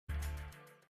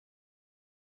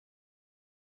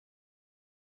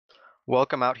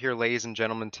Welcome out here, ladies and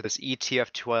gentlemen, to this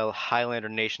ETF2L Highlander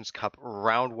Nations Cup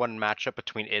Round 1 matchup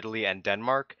between Italy and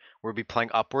Denmark. We'll be playing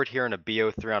upward here in a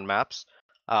BO3 on maps.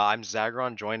 I'm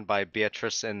Zagron, joined by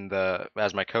Beatrice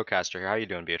as my co-caster here. How you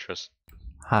doing, Beatrice?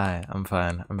 Hi, I'm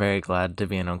fine. I'm very glad to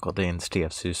be in Uncle Dane's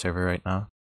TF2 server right now.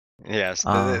 Yes,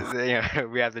 we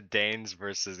have the Danes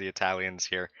versus the Italians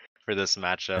here for this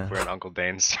matchup. We're in Uncle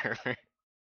Dane's server.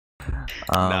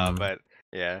 No, but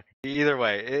yeah. Either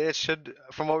way, it should,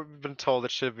 from what we've been told, it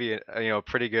should be a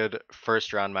pretty good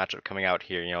first round matchup coming out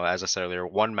here. As I said earlier,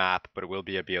 one map, but it will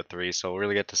be a BO3, so we'll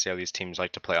really get to see how these teams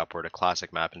like to play upward, a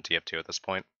classic map in TF2 at this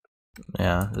point.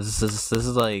 Yeah, this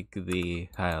is like the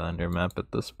Highlander map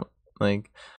at this point. Like,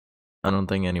 I don't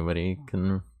think anybody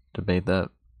can debate that.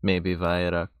 Maybe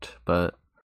Viaduct, but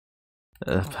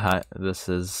this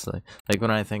is like when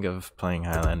I think of playing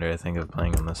Highlander, I think of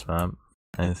playing on this map.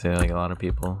 I feel like a lot of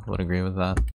people would agree with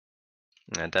that.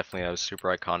 Yeah, definitely a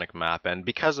super iconic map, and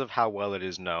because of how well it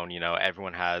is known,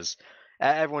 everyone's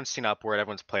seen Upward,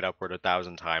 everyone's played Upward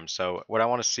 1,000 times. So what I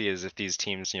want to see is if these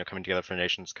teams, coming together for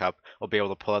Nations Cup, will be able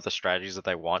to pull out the strategies that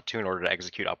they want to in order to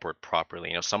execute Upward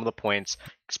properly. Some of the points,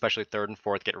 especially third and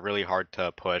fourth, get really hard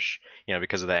to push,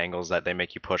 because of the angles that they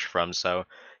make you push from. So,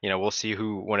 we'll see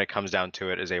who, when it comes down to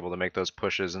it, is able to make those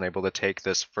pushes and able to take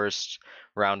this first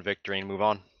round victory and move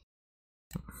on.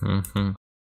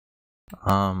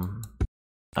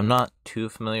 I'm not too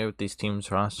familiar with these teams'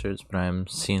 rosters, but I'm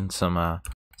seeing some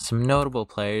notable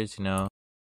players.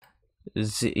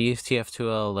 Is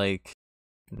TF2L like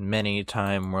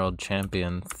many-time world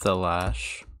champion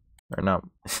Thalash, or not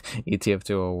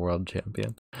ETF2L world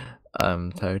champion.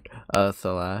 I'm tired.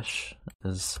 Thalash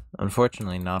is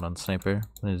unfortunately not on sniper.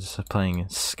 He's playing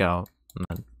scout, and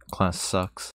that class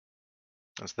sucks.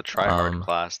 It's the tryhard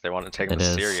class. They want to take them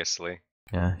seriously.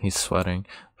 Yeah, he's sweating.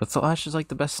 But Thalash is like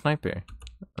the best sniper.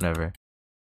 Whatever.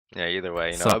 Yeah, either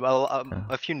way,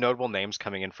 a few notable names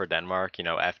coming in for Denmark,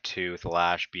 F2,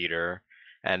 Thalash, Beater,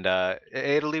 and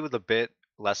Italy with a bit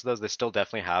less of those. They still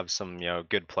definitely have some,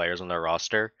 good players on their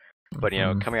roster. But,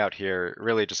 coming out here,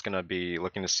 really just going to be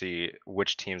looking to see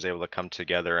which team's able to come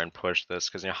together and push this.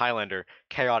 Because, Highlander,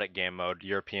 chaotic game mode.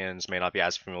 Europeans may not be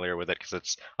as familiar with it because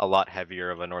it's a lot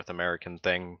heavier of a North American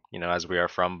thing, as we are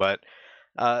from. But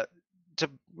to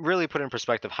really put in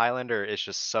perspective, Highlander is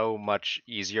just so much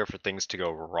easier for things to go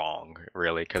wrong,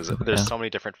 really, because there's so many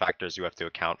different factors you have to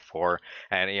account for.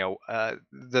 And,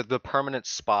 the permanent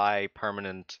spy,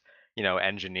 permanent,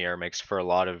 engineer makes for a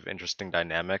lot of interesting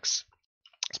dynamics,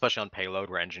 especially on payload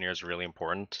where engineer is really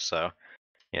important. So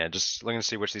yeah, just looking to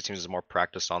see which of these teams is more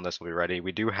practiced on this will be ready.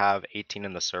 We do have 18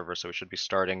 in the server, so we should be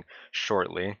starting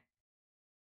shortly.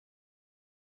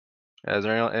 Is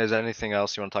there anything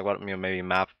else you want to talk about? Maybe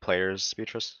map players,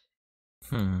 Beatrice?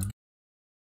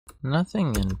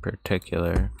 Nothing in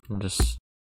particular. Just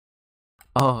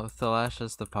Thalash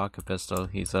has the pocket pistol.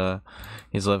 He's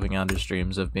living out his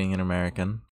dreams of being an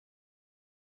American.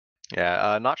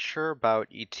 Yeah, not sure about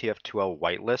ETF2L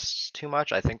whitelists too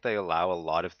much. I think they allow a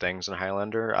lot of things in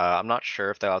Highlander. I'm not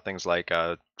sure if they allow things like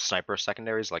sniper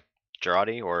secondaries like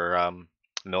Girardi or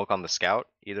Milk on the Scout.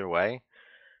 Either way,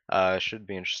 should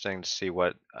be interesting to see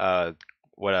what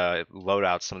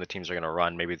loadouts some of the teams are going to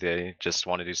run. Maybe they just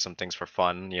want to do some things for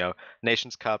fun.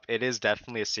 Nations Cup, it is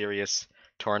definitely a serious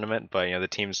tournament, but the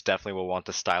teams definitely will want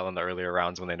to style in the earlier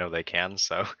rounds when they know they can.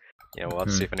 So, we'll have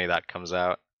to see if any of that comes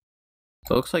out.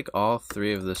 So it looks like all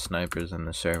three of the snipers in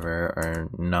the server are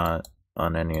not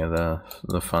on any of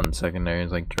the fun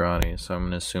secondaries like Girardi, so I'm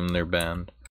gonna assume they're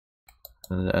banned.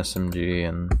 The SMG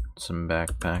and some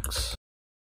backpacks.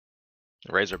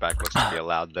 Razorback looks to be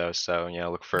allowed though, so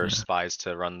look for spies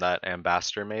to run that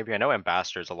Ambassador maybe. I know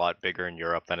Ambassador is a lot bigger in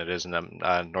Europe than it is in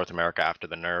North America after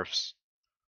the nerfs.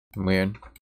 Weird.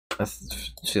 I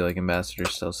feel like Ambassador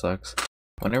still sucks.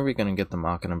 When are we gonna get the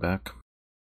Machina back?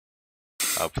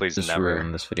 Oh, please just never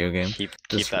ruin this video game. Keep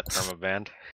that permaband.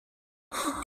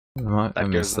 That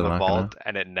goes in the vault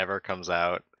and it never comes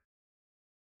out.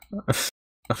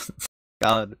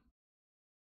 God.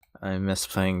 I miss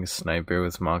playing sniper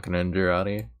with Machina and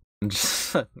Girardi.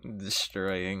 Just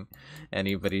destroying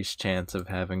anybody's chance of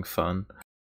having fun.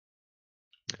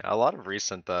 A lot of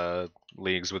recent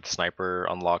leagues with sniper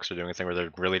unlocks are doing a thing where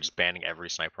they're really just banning every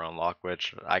sniper unlock,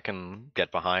 which I can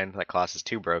get behind. That class is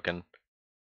too broken.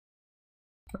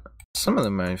 Some of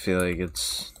them I feel like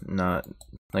it's not,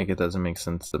 like it doesn't make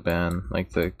sense to ban, like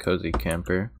the Cozy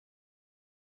Camper.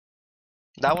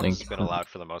 That one's been allowed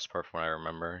for the most part from what I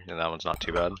remember, and that one's not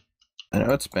too bad. I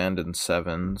know it's banned in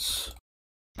 7s.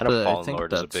 I know Fallen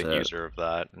Lord is a big user of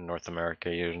that in North America.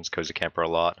 He uses Cozy Camper a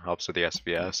lot. Helps with the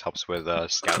SBS, helps with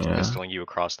scouts pistoling you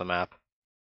across the map.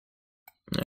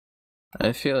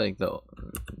 I feel like though,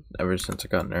 ever since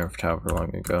it got nerfed however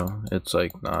long ago, it's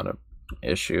like not a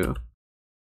issue.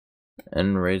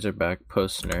 And Razorback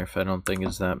post nerf, I don't think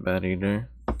is that bad either.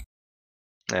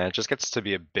 Yeah, it just gets to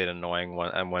be a bit annoying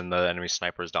when the enemy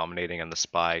sniper is dominating and the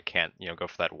spy can't, go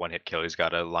for that one-hit kill. He's got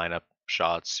to line up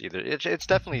shots. It's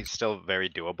definitely still very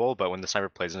doable, but when the sniper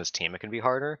plays in his team, it can be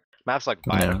harder. Maps like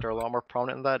Violent are a lot more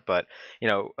prominent in that, but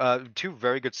two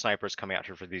very good snipers coming out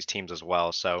here for these teams as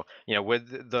well. So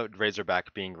with the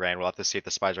Razorback being ran, we'll have to see if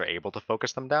the spies are able to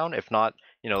focus them down. If not,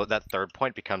 that third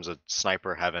point becomes a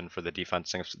sniper heaven for the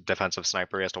defensive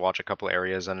sniper. He has to watch a couple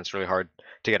areas, and it's really hard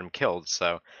to get him killed.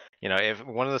 So if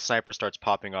one of the snipers starts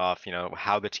popping off,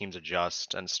 how the teams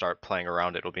adjust and start playing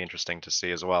around it will be interesting to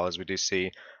see, as well as we do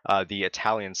see the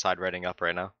Italian side reading up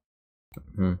right now.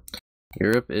 Mm-hmm.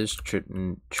 Europe is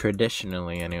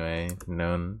traditionally, anyway,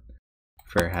 known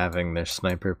for having their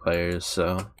sniper players,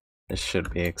 so this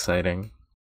should be exciting.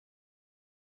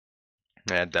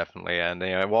 Yeah, definitely. And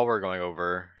while we're going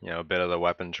over, a bit of the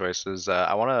weapon choices,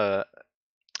 I want to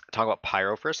talk about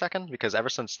Pyro for a second, because ever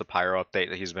since the Pyro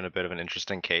update, he's been a bit of an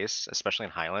interesting case, especially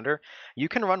in Highlander. You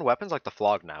can run weapons like the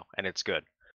Flog now, and it's good.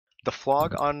 The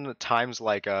Flog on times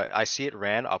like I see it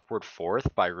ran upward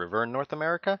 4th by River in North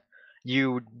America.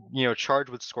 You charge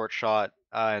with Scorch Shot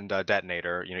and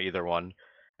Detonator, either one,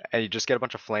 and you just get a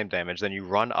bunch of flame damage. Then you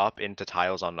run up into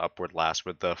tiles on upward last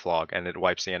with the Flog, and it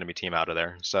wipes the enemy team out of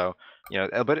there. So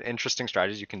a bit of interesting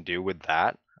strategies you can do with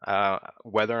that.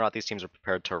 Whether or not these teams are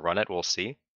prepared to run it, we'll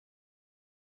see.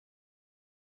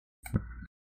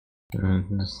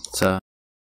 So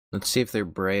let's see if they're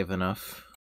brave enough.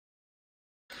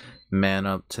 Man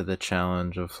up to the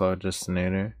challenge of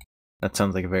Phlogistonator. That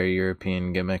sounds like a very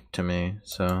European gimmick to me,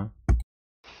 so.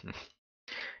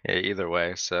 Yeah, either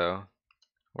way, so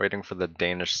waiting for the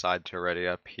Danish side to ready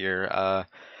up here.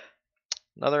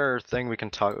 Another thing we can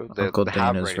talk. Uncle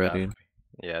Dana's ready.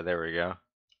 Yeah, there we go.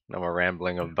 No more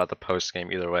rambling about the post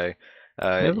game. Either way,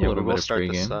 we will start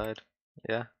this side.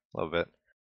 Yeah, a little bit.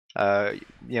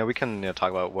 We can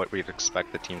talk about what we'd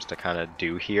expect the teams to kind of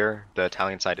do here. The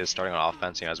Italian side is starting on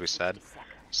offense, as we said.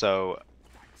 So,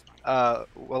 a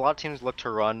lot of teams look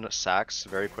to run sacks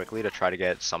very quickly to try to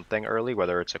get something early,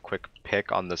 whether it's a quick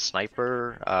pick on the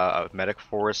sniper, a medic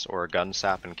force, or a gun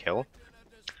sap and kill.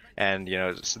 And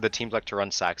so the teams like to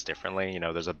run sacks differently.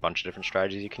 There's a bunch of different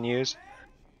strategies you can use.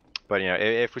 But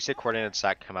if we see a coordinated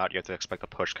sack come out, you have to expect a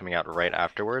push coming out right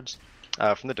afterwards.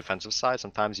 From the defensive side,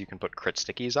 sometimes you can put crit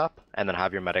stickies up and then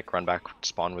have your medic run back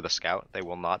spawn with a scout. They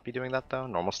will not be doing that though,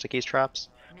 normal stickies traps.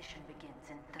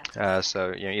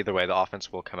 So either way, the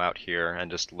offense will come out here and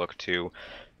just look to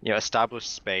establish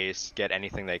space, get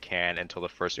anything they can until the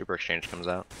first Uber exchange comes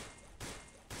out.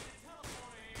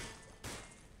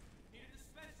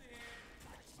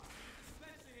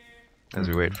 As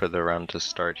we wait for the round to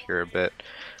start here a bit.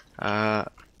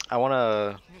 I want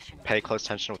to pay close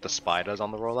attention to what the spy does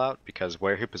on the rollout, because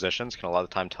where he positions can a lot of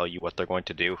the time tell you what they're going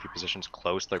to do. If he positions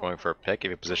close, they're going for a pick.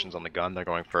 If he positions on the gun, they're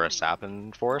going for a sap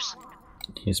and force.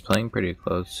 He's playing pretty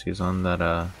close. He's on that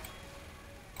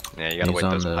yeah, you gotta wait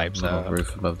those pipes out.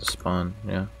 Roof above the spawn,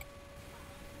 yeah.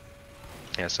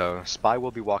 Yeah, so spy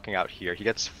will be walking out here. He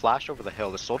gets flashed over the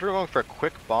hill. The soldier going for a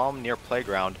quick bomb near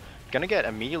playground. Gonna get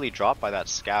immediately dropped by that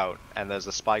scout, and as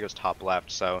the spy goes top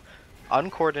left, so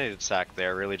uncoordinated sack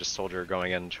there, really just soldier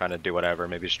going in trying to do whatever,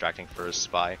 maybe distracting for his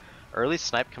spy. Early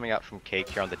snipe coming out from Cake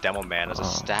here on the demo man as a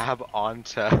stab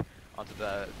onto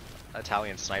the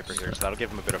Italian sniper here, so that'll give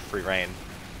him a bit of free reign.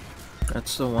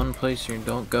 That's the one place you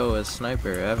don't go as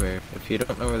sniper ever. If you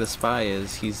don't know where the spy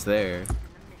is, he's there.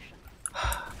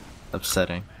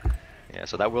 Upsetting. Yeah,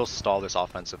 so that will stall this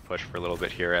offensive push for a little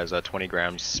bit here as a 20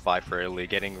 grams spy for Italy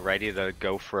getting ready to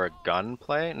go for a gun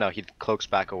play. No, he cloaks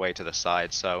back away to the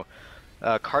side, so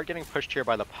Cart getting pushed here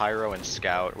by the Pyro and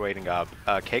Scout waiting up.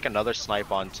 Cake another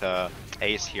snipe onto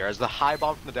Ace here as the high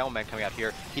bomb from the Devilman coming out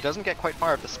here. He doesn't get quite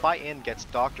far. If the spy in gets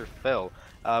Dr. Phil,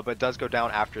 but does go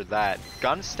down after that.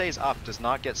 Gun stays up, does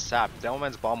not get sapped.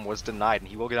 Devilman's bomb was denied, and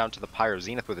he will go down to the Pyro.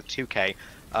 Zenith with a 2k.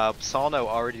 Salno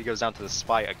already goes down to the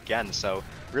spy again, so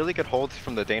really good hold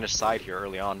from the Danish side here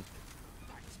early on.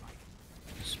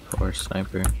 This poor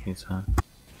sniper, he's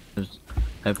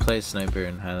I play sniper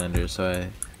in Highlander, so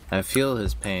I feel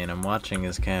his pain. I'm watching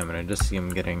his cam and I just see him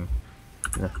getting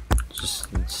just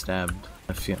stabbed.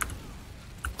 I feel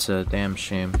it's a damn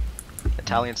shame.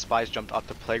 Italian spies jumped up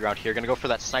the playground here. Gonna go for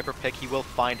that sniper pick. He will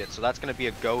find it. So that's gonna be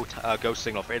a go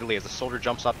signal for Italy as the soldier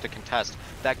jumps up to contest.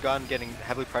 That gun getting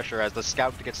heavily pressure as the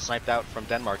scout gets sniped out from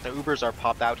Denmark. The Ubers are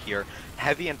popped out here.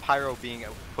 Heavy and Pyro being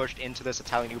pushed into this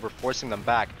Italian Uber, forcing them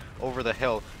back over the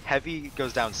hill. Heavy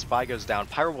goes down, Spy goes down.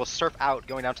 Pyro will surf out,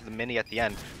 going down to the Mini at the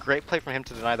end. Great play from him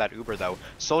to deny that Uber though.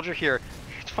 Soldier here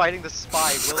fighting the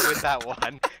Spy will win that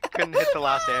one. Couldn't hit the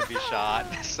last ambi shot,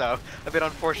 so a bit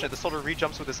unfortunate. The soldier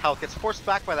re-jumps with his health, gets forced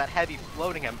back by that Heavy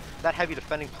floating him. That Heavy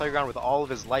defending playground with all of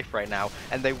his life right now,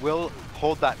 and they will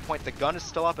hold that point. The gun is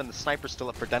still up and the sniper's still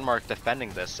up for Denmark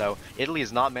defending this, so Italy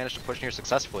has not managed to push here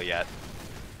successfully yet.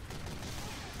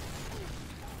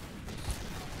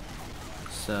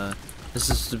 This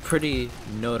is pretty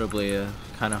notably a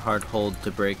kind of hard hold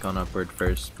to break on upward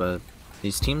first, but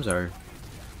these teams are...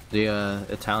 The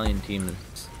Italian team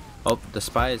is... Oh, the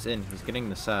Spy is in. He's getting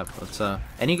the stab.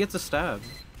 And he gets a stab.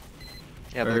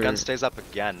 Yeah, but the gun stays up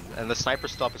again, and the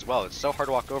sniper's still up as well. It's so hard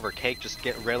to walk over. Cake just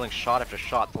railing shot after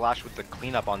shot. Flash with the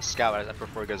cleanup on Scout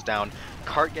before he goes down.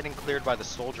 Cart getting cleared by the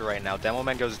soldier right now.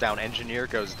 Demoman goes down. Engineer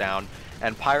goes down.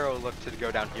 And Pyro looked to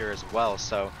go down here as well,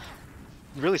 so...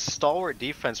 Really stalwart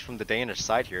defense from the Danish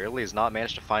side here. Italy has not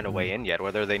managed to find a way in yet.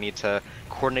 Whether they need to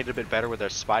coordinate a bit better with their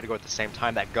Spy to go at the same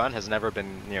time. That gun has never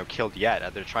been, killed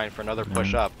yet. They're trying for another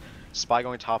push up. Spy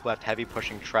going top left, Heavy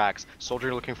pushing tracks.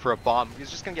 Soldier looking for a bomb.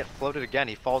 He's just gonna get floated again.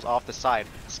 He falls off the side.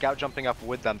 Scout jumping up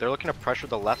with them. They're looking to pressure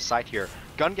the left side here.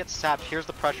 Gun gets stabbed. Here's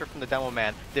the pressure from the Demo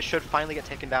Man. This should finally get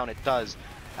taken down. It does.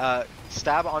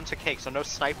 Stab onto Cake. So no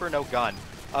sniper, no gun.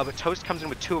 But Toast comes in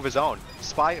with two of his own.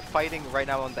 Spy fighting right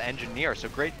now on the Engineer, so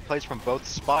great plays from both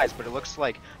Spies, but it looks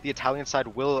like the Italian side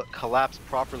will collapse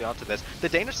properly onto this. The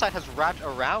Danish side has wrapped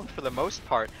around for the most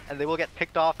part, and they will get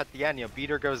picked off at the end.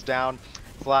 Beater goes down.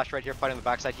 Flash right here fighting the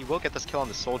backside. He will get this kill on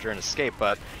the soldier and escape,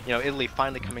 but Italy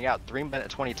finally coming out. 3 minute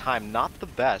 20 time, not the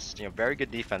best. Very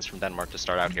good defense from Denmark to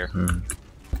start out here.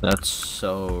 That's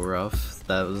so rough.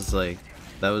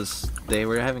 They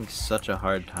were having such a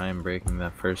hard time breaking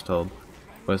that first hold.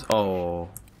 With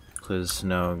Pliz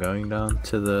Snow going down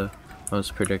to the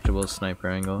most predictable sniper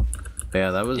angle. But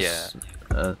yeah, that was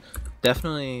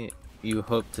definitely. You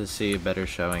hope to see a better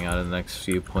showing out of the next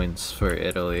few points for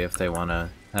Italy if they want to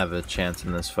have a chance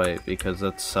in this fight, because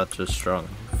that's such a strong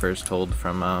first hold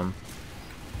from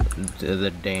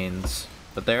the Danes.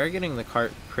 But they are getting the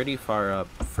cart pretty far up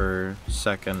for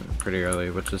second pretty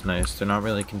early, which is nice. They're not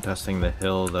really contesting the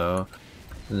hill though.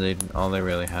 All they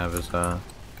really have is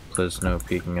Pliz no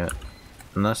peeking it.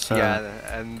 Unless,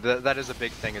 yeah, and that is a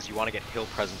big thing, is you want to get hill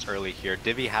presence early here.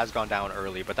 Divi has gone down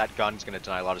early, but that gun's going to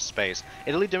deny a lot of space.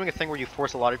 Italy doing a thing where you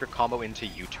force a lot of your combo into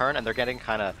U-turn, and they're getting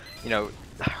kind of,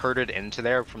 herded into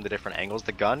there from the different angles.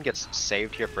 The gun gets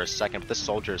saved here for a second, but this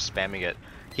soldier is spamming it.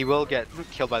 He will get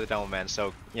killed by the Demo Man,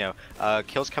 so,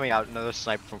 kills coming out. Another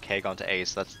sniper from Keg onto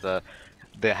Ace. That's the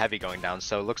Heavy going down,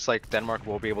 so it looks like Denmark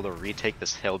will be able to retake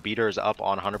this hill. Beater is up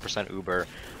on 100% Uber.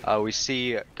 We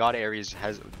see God Ares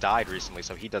has died recently,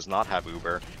 so he does not have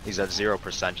Uber. He's at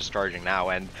 0%, just charging now,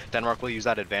 and Denmark will use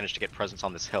that advantage to get presence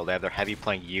on this hill. They have their Heavy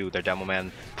playing U, their Demo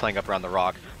Man playing up around the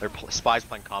rock, their Spies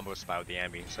playing combo Spy with the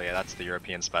Ambi, so yeah, that's the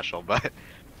European special, but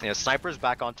Sniper's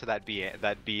back onto that B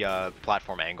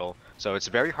platform angle, so it's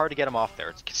very hard to get him off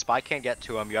there. Spy can't get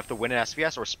to him. You have to win an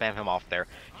SVS or spam him off there.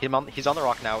 He's on the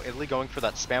rock now. Italy going for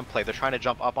that spam play. They're trying to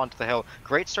jump up onto the hill.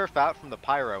 Great surf out from the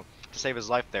Pyro to save his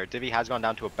life there. Divi has gone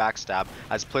down to a backstab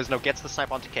as Plizno gets the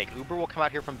snipe onto Cake. Uber will come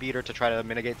out here from Beater to try to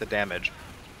mitigate the damage.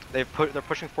 They're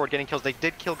pushing forward, getting kills. They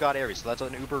did kill God Ares, so that's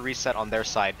an Uber reset on their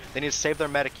side. They need to save their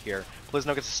medic here.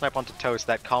 Plizno gets a snipe onto Toast,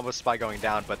 that combo Spy going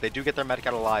down, but they do get their medic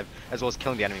out alive, as well as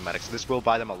killing the enemy medic, so this will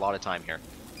buy them a lot of time here.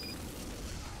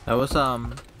 That was,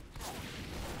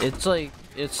 it's like,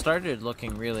 it started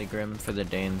looking really grim for the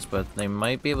Danes, but they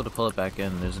might be able to pull it back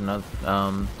in. There's another,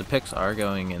 the picks are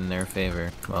going in their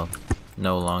favor. Well,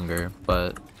 no longer,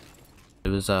 but it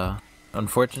was,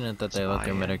 unfortunate that they let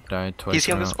their medic die twice. He's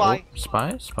killing the Spy!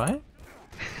 Oh, Spy?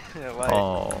 Yeah,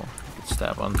 oh,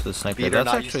 stab onto the sniper. Beater That's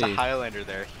not actually used to Highlander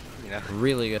there,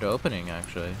 really good opening,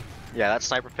 actually. Yeah, that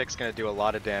sniper pick's gonna do a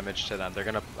lot of damage to them. They're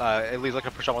gonna at least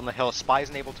looking to push up on the hill. Spy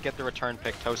isn't able to get the return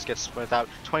pick. Toast gets split out.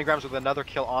 20 grams with another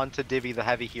kill onto Divi, the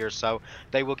Heavy here, so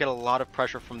they will get a lot of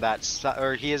pressure from that.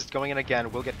 Or he is going in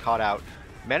again, will get caught out.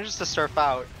 Manages to surf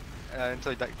out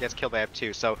until he gets killed by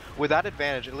F2. So with that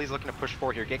advantage, at least looking to push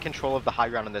forward here, get control of the high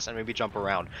ground on this, and maybe jump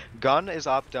around. Gun is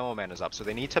up, Demo Man is up, so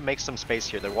they need to make some space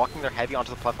here. They're walking their Heavy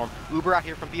onto the platform. Uber out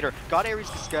here from Beater. God Ares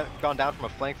has gone down from a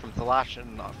flank from Thalash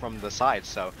and from the side,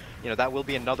 so that will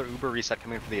be another Uber reset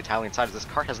coming in for the Italian side, as this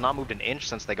cart has not moved an inch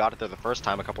since they got it there the first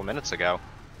time a couple minutes ago.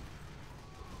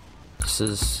 This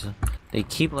is They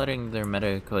keep letting their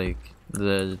medic, like,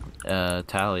 the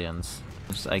Italians.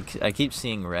 I keep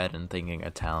seeing red and thinking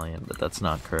Italian, but that's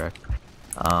not correct.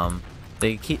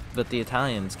 But the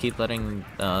Italians keep letting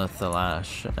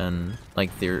Thalash and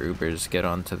like their Ubers get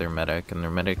onto their medic, and their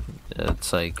medic,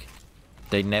 it's like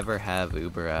they never have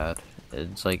Uber at.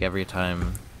 It's like every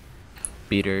time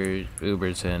Beater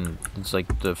Ubers in, it's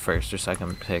like the first or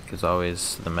second pick is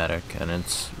always the medic, and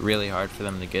it's really hard for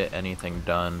them to get anything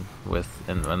done when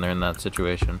they're in that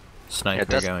situation.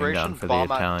 Sniper going down for the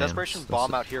Italians. Desperation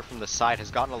bomb out here from the side has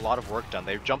gotten a lot of work done.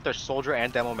 They've jumped their soldier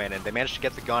and demo man in. They managed to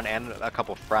get the gun and a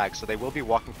couple frags, so they will be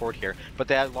walking forward here. But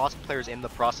they had lost players in the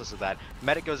process of that.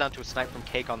 Medic goes down to a snipe from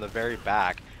Cake on the very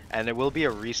back, and it will be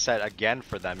a reset again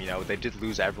for them. You know, they did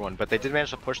lose everyone, but they did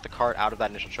manage to push the cart out of that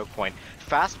initial choke point.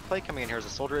 Fast play coming in here as the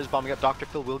soldier is bombing up. Dr.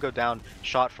 Phil will go down,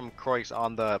 shot from Croix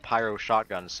on the pyro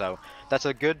shotgun, so that's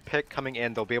a good pick coming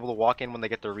in. They'll be able to walk in when they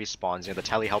get their respawns. You know, the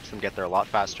tele helps them get there a lot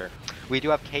faster. We do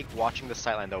have Cake watching the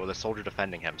sightline though, with a soldier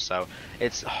defending him, so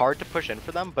it's hard to push in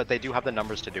for them, but they do have the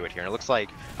numbers to do it here. And it looks like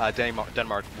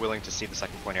Denmark willing to see the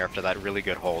second point here after that really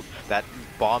good hold. That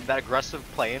bomb, that aggressive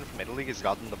play in from Italy has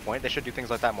gotten the point. They should do things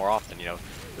like that more often. You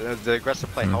know, the aggressive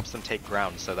play helps them take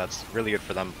ground, so that's really good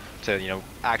for them to, you know,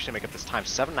 actually make up this time.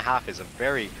 7.5 is a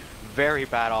very, very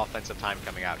bad offensive time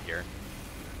coming out here.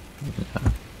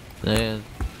 Yeah.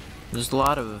 There's a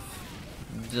lot of,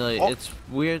 like, it's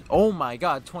weird. Oh my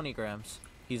god, 20 grams.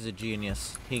 He's a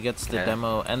genius. He gets the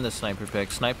demo and the sniper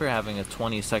pick. Sniper having a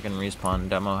 20-second respawn,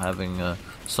 demo having a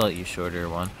slightly shorter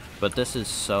one. But this is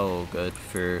so good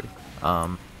for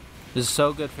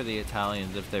the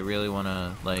Italians if they really want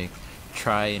to, like,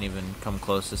 try and even come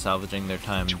close to salvaging their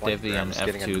time. Divi and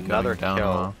F2 another going down kill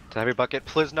well. to heavy bucket.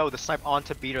 Plizno, the snipe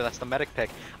onto Beater. That's the medic pick.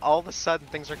 All of a sudden,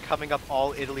 things are coming up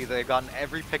all Italy. They've gotten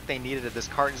every pick they needed. This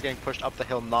cart is getting pushed up the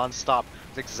hill non-stop.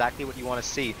 It's exactly what you want to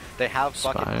see. They have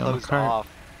bucket closed off.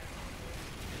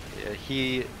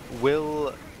 He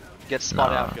will get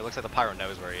spotted out here. Looks like the pyro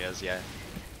knows where he is. Yeah,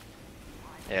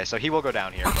 so he will go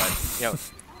down here, but you know.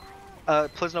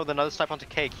 Plizno with another snipe onto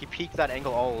Cake. He peeked that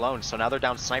angle all alone, so now they're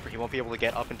down sniper. He won't be able to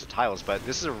get up into tiles, but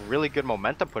this is a really good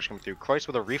momentum push coming through. Croix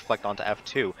with a reflect onto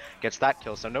F2 gets that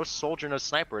kill, so no soldier, no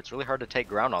sniper. It's really hard to take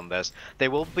ground on this. They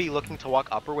will be looking to walk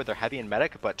upper with their heavy and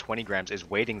medic, but 20 grams is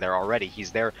waiting there already.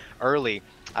 He's there early.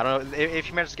 I don't know, if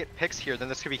he manages to get picks here, then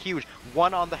this could be huge.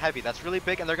 One on the heavy, that's really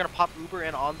big, and they're going to pop Uber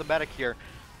in on the medic here.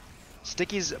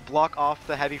 Stickies block off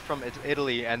the heavy from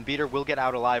Italy, and Beater will get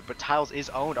out alive, but Tiles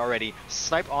is owned already.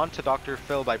 Snipe onto Dr.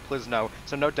 Phil by Plizno,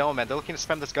 so no demo man. They're looking to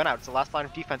spam this gun out. It's the last line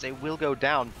of defense. It will go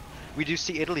down. We do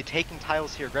see Italy taking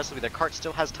Tiles here aggressively. Their cart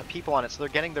still has people on it, so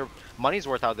they're getting their money's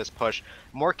worth out of this push.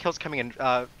 More kills coming in.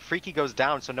 Freaky goes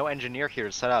down, so no engineer here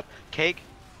to set up. Cake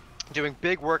doing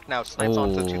big work now. Snipes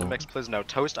onto the mix Plizno.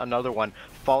 Toast another one,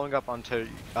 following up onto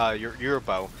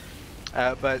Eurobow.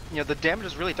 But you know, the damage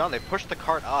is really done. They pushed the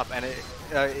cart up, and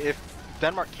if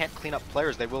Denmark can't clean up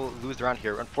players, they will lose the round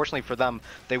here. Unfortunately for them,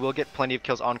 they will get plenty of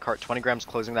kills on cart. 20 grams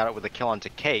closing that out with a kill onto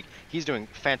Cake. He's doing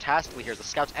fantastically here. The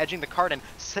scouts edging the cart and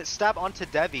stab onto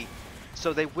Devi.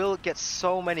 So they will get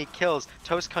so many kills.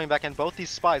 Toast coming back in. Both these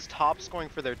spies top scoring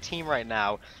for their team right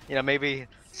now. You know, maybe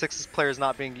Six's players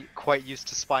not being quite used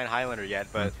to spy and Highlander yet,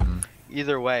 but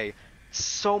either way.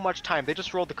 So much time. They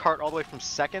just rolled the cart all the way from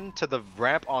second to the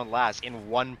ramp on last in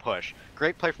one push.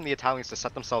 Great play from the Italians to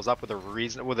set themselves up with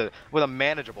a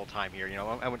manageable time here. You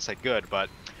know, I wouldn't say good, but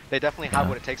they definitely have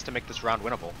what it takes to make this round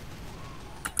winnable.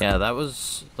 Yeah, that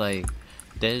was like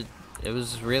it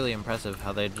was really impressive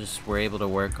how they just were able to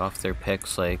work off their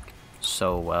picks like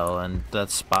so well, and that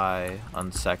spy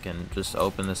on second just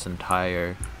opened this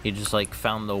entire. He just like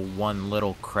found the one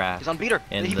little crack. He's on Beater.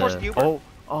 He forced the Uber.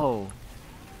 Oh.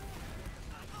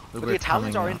 But the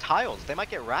Italians are in tiles. They might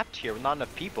get wrapped here with not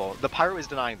enough people. The pyro is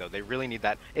denying though. They really need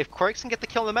that. If Croix can get the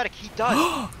kill on the medic, he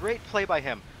does. Great play by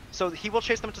him. So he will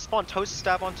chase them into spawn. Toast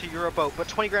stab onto Euroboat, but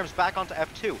 20 grams back onto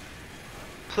F2.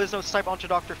 Plizno snipe onto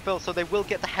Dr. Phil, so they will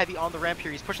get the heavy on the ramp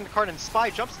here. He's pushing the cart and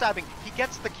Spy jump stabbing. He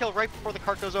gets the kill right before the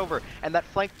cart goes over. And that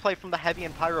flank play from the heavy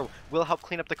and pyro will help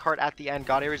clean up the cart at the end.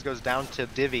 God Ares goes down to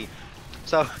Divi.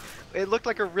 So it looked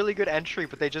like a really good entry,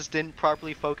 but they just didn't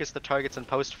properly focus the targets in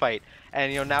post-fight.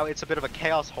 And, you know, now it's a bit of a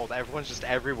chaos hold. Everyone's just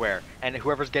everywhere. And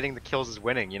whoever's getting the kills is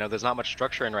winning. You know, there's not much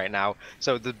structure in right now.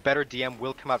 So the better DM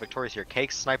will come out victorious here.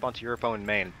 Cake snipe onto Europo in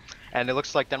main. And it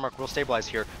looks like Denmark will stabilize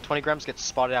here. 20 grams gets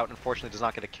spotted out, unfortunately does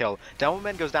not get a kill.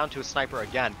 Demoman goes down to a sniper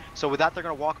again. So with that, they're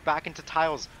going to walk back into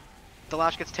tiles.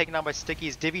 Delash gets taken down by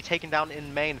Stickies, Divi taken down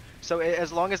in main. So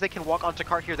as long as they can walk onto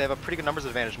cart here, they have a pretty good numbers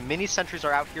advantage. Mini sentries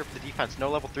are out here for the defense, no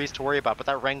level 3s to worry about, but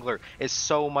that Wrangler is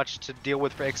so much to deal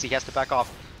with for Ixie. He has to back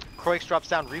off. Croix drops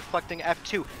down, reflecting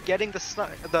F2, getting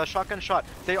the shotgun shot.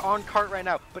 They're on cart right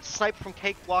now, but Snipe from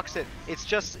Cake blocks it. It's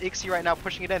just Ixie right now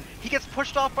pushing it in. He gets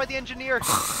pushed off by the engineer.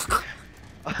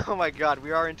 Oh my god,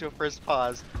 we are into a first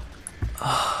pause.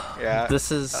 Yeah.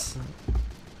 This is...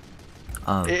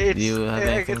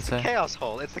 it's the chaos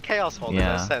hole. It's the chaos hole.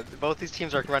 Yeah. As I said, both these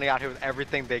teams are running out here with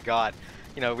everything they got.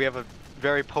 You know, we have a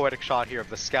very poetic shot here of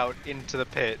the scout into the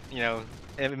pit. You know,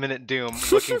 imminent doom,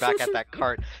 looking back at that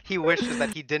cart. He wishes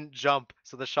that he didn't jump,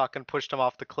 so the shotgun pushed him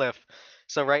off the cliff.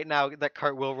 So right now, that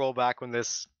cart will roll back when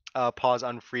this pause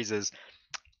unfreezes.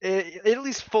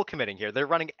 Italy's full committing here. They're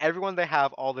running everyone they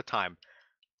have all the time.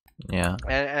 Yeah.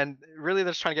 And really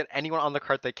they're just trying to get anyone on the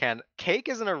cart they can. Cake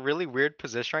is in a really weird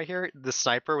position right here. The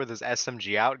sniper with his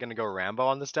SMG out, gonna go Rambo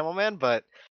on this Demo Man, but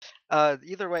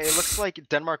either way, it looks like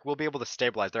Denmark will be able to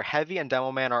stabilize. Their Heavy and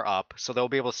Demo Man are up, so they'll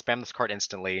be able to spam this cart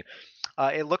instantly.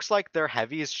 It looks like their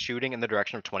Heavy is shooting in the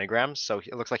direction of 20 grams, so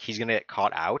it looks like he's gonna get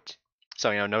caught out. So,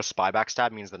 you know, no spy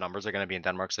backstab means the numbers are gonna be in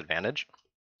Denmark's advantage.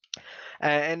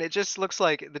 And it just looks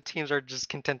like the teams are just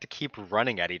content to keep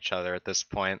running at each other at this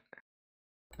point.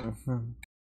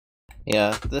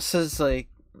 Yeah, this is like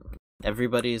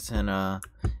everybody's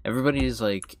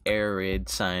like air raid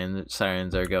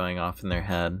sirens are going off in their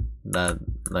head. That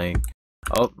like,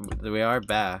 oh, we are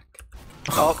back.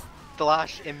 Oh, the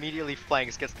Lash immediately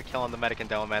flanks, gets the kill on the medic and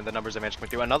Demo Man. The numbers are managed to come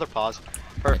through. Another pause.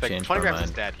 Perfect. 20 grams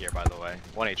is dead here, by the way.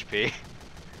 1 HP.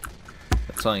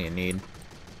 That's all you need.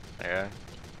 Yeah.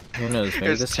 Who knows? Maybe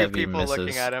There's this two Heavy people misses.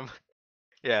 looking at him.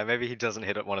 Yeah, maybe he doesn't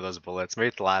hit one of those bullets.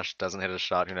 Maybe the Lash doesn't hit a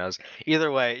shot, who knows.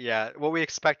 Either way, yeah, what we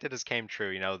expected came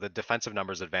true. You know, the defensive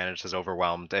numbers advantage has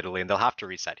overwhelmed Italy, and they'll have to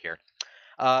reset here.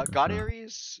 God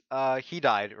Ares, he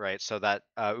died, right? So that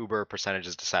Uber percentage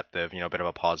is deceptive, you know, a bit of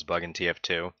a pause bug in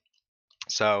TF2.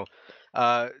 So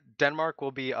Denmark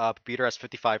will be up, Beater has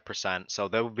 55%, so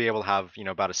they'll be able to have, you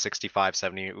know, about a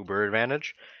 65-70 Uber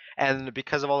advantage. And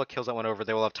because of all the kills that went over,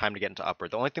 they will have time to get into upper.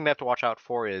 The only thing they have to watch out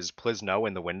for is Plizno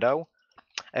in the window.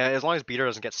 As long as Beater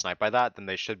doesn't get sniped by that, then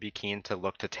they should be keen to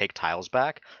look to take tiles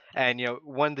back. And, you know,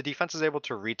 when the defense is able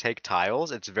to retake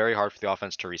tiles, it's very hard for the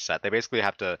offense to reset. They basically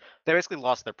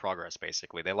lost their progress,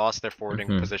 basically. They lost their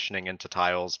forwarding positioning into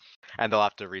tiles, and they'll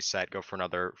have to reset, go for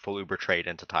another full Uber trade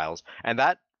into tiles. And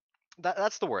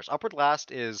that's the worst. Upward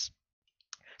last is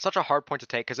such a hard point to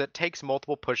take because it takes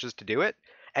multiple pushes to do it,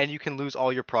 and you can lose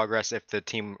all your progress if the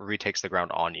team retakes the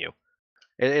ground on you.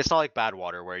 It's not like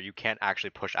Badwater where you can't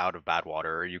actually push out of Badwater,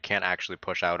 or you can't actually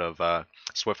push out of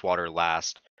Swiftwater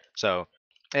last. So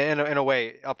in a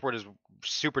way, Upward is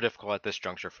super difficult at this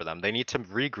juncture for them. They need to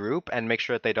regroup and make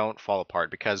sure that they don't fall apart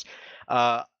because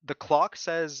the clock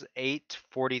says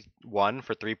 8:41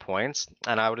 for 3 points,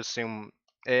 and I would assume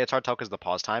it's hard to tell because the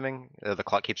pause timing, the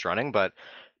clock keeps running, but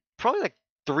probably like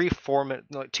 3-4 minutes,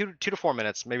 no, 2 to 4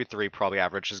 minutes, maybe 3 probably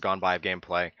average has gone by of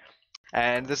gameplay.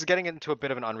 And this is getting into a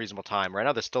bit of an unreasonable time. Right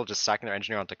now, they're still just sacking their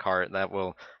engineer onto cart, and that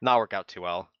will not work out too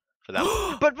well for them.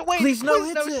 But wait, please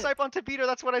no snipe onto Beater.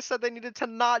 That's what I said they needed to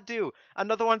not do.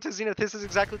 Another one to Zenith. This is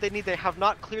exactly what they need. They have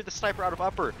not cleared the sniper out of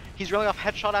upper. He's rolling off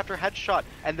headshot after headshot,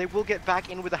 and they will get back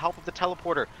in with the help of the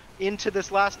teleporter into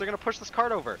this last. They're going to push this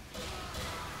cart over.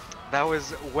 That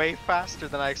was way faster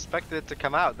than I expected it to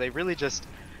come out. They really just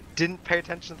didn't pay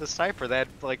attention to the sniper. They had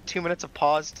like 2 minutes of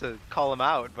pause to call him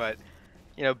out, but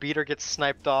you know, Beater gets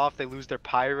sniped off, they lose their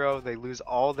pyro, they lose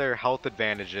all their health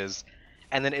advantages,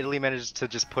 and then Italy manages to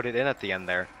just put it in at the end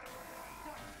there.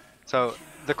 So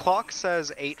the clock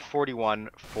says 8:41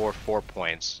 for 4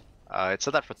 points. It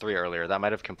said that for 3 earlier. That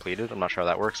might have completed. I'm not sure how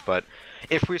that works, but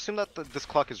if we assume that this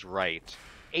clock is right,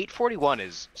 8:41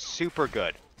 is super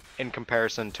good in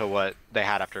comparison to what they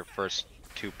had after first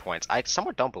 2 points. I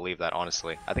somewhat don't believe that,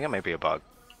 honestly. I think it might be a bug.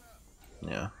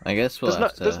 Yeah, I guess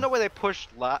there's no way they pushed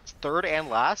third and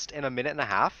last in a minute and a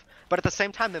half, but at the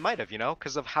same time they might have, you know,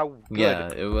 because of how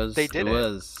good they did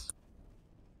it.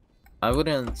 I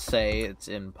wouldn't say it's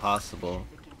impossible,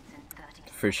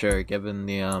 for sure, given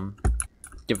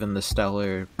the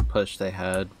stellar push they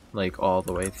had, like all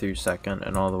the way through second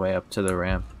and all the way up to the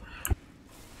ramp.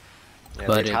 Yeah,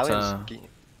 but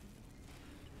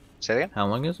say it again? How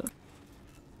long is it?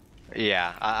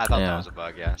 Yeah, I thought that was a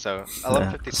bug. Yeah, so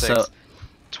 11:56.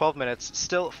 12 minutes,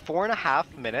 still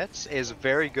 4.5 minutes is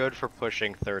very good for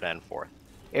pushing third and fourth.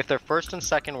 If their first and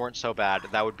second weren't so bad,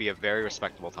 that would be a very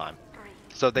respectable time.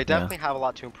 So they definitely have a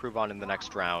lot to improve on in the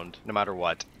next round, no matter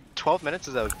what. 12 minutes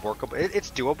is a workable, it's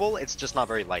doable, it's just not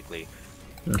very likely.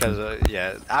 Because,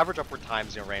 yeah, average upward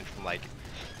times, you know, range from like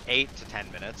 8 to 10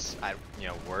 minutes at, you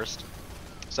know, worst.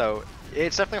 So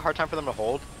it's definitely a hard time for them to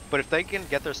hold, but if they can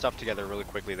get their stuff together really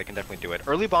quickly, they can definitely do it.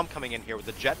 Early bomb coming in here with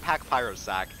the jetpack pyro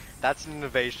sack. That's an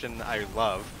innovation I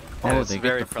love. And Oh, it's they get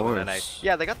very the preliminary. force.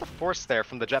 Yeah, they got the force there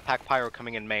from the jetpack pyro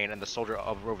coming in main and the soldier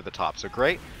over the top. So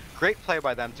great play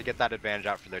by them to get that advantage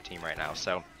out for their team right now.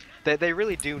 So they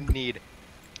really do need,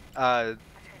 or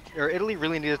Italy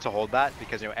really needed to hold that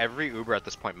because every Uber at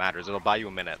this point matters. It'll buy you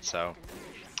a minute. So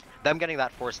them getting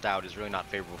that forced out is really not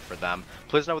favorable for them.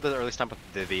 Plisno with the early snipe with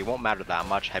the Divi won't matter that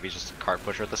much. Heavy's just a cart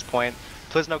pusher at this point.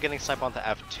 Plisno getting snipe onto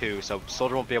F2, so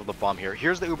Soldier won't be able to bomb here.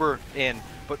 Here's the Uber in,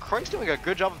 but Kroik's doing a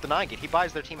good job of denying it. He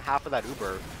buys their team half of that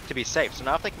Uber to be safe. So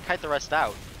now if they can kite the rest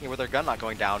out, with their gun not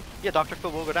going down, yeah, Dr.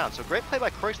 Phil will go down. So great play by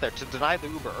Kroik there to deny the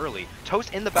Uber early.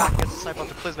 Toast in the back gets the snipe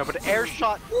onto Plisno, but air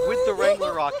shot with the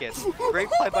Wrangler rockets. Great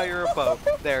play by Europo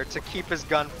there to keep his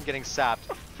gun from getting sapped.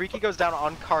 Freaky goes down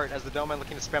on cart as the Doman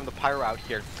looking to spam the pyro out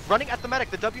here. Running at the medic,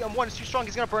 the WM1 is too strong.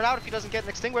 He's going to burn out if he doesn't get an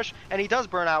extinguish, and he does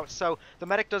burn out. So the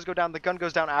medic does go down, the gun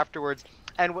goes down afterwards,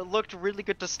 and what looked really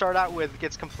good to start out with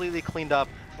gets completely cleaned up.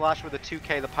 Flash with a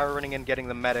 2K, the pyro running in, getting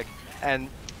the medic, and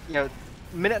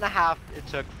minute and a half it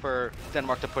took for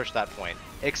Denmark to push that point.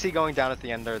 Ixie going down at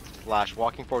the end there, Flash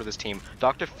walking forward with his team.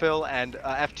 Dr. Phil and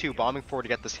F2 bombing forward to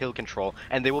get this hill control,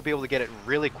 and they will be able to get it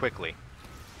really quickly.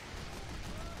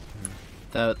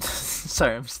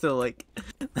 Sorry, I'm still like,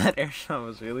 that air shot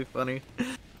was really funny.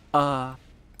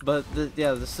 But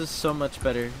yeah, this is so much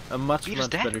better, a much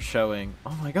better showing.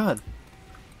 Oh my god,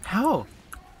 how?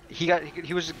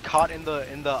 He was caught in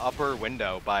the upper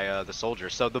window by the soldier.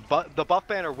 So the buff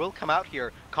banner will come out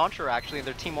here. Contra actually, and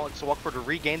their team wants to walk forward to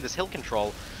regain this hill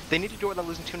control. They need to do it without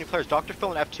losing too many players. Dr.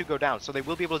 Phil and F2 go down, so they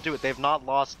will be able to do it. They have not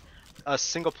lost a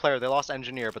single player. They lost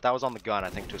Engineer, but that was on the gun, I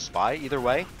think, to a spy. Either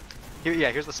way.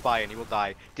 Here's the spy, and he will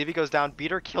die. Divi goes down.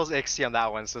 Beater kills Ixie on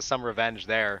that one, so some revenge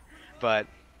there. But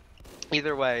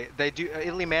either way,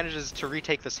 Italy manages to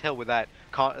retake this hill with that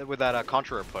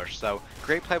Contra push. So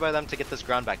great play by them to get this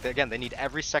ground back. Again, they need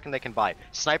every second they can buy.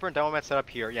 Sniper and Demoman set up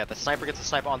here. Yeah, the sniper gets a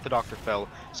snipe onto Dr. Phil.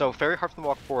 So very hard for them to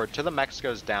walk forward. To the mechs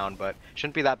goes down, but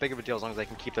shouldn't be that big of a deal as long as they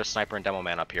can keep their sniper and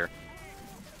Demoman up here.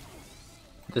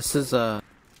 This is that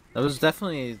was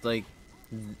definitely like,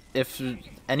 if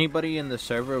anybody in the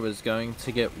server was going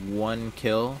to get one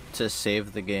kill to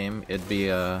save the game, it'd be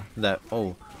that.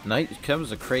 Oh, that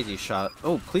was a crazy shot.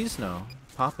 Oh, please no,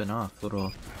 popping off,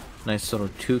 nice little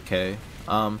 2K.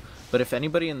 But if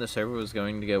anybody in the server was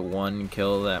going to get one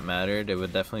kill that mattered, it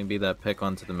would definitely be that pick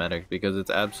onto the medic, because it's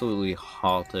absolutely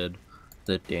halted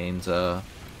the Danes'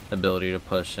 ability to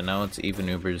push. And now it's even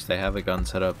Ubers. They have a gun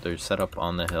set up. They're set up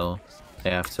on the hill.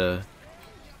 They have to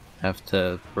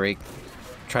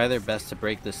try their best to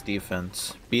break this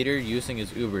defense. Beater using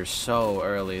his Uber so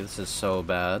early. This is so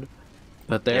bad.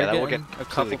 But they're getting a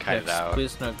couple picks.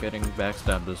 Please not getting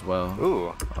backstabbed as well.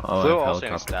 Ooh. Flu also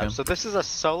getting stabbed. So this is a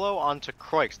solo onto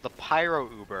Kroix, the Pyro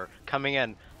Uber, coming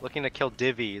in, looking to kill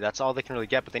Divi. That's all they can really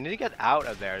get, but they need to get out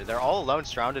of there. They're all alone,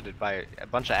 surrounded by a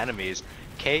bunch of enemies.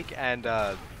 Cake and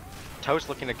Toast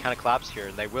looking to kind of collapse here,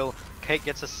 and they will. Cake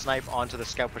gets a snipe onto the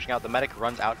scout pushing out. The medic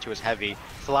runs out to his heavy.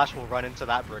 Slash will run into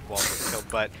that brick wall for the kill,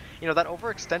 but that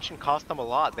overextension cost them a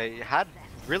lot. They had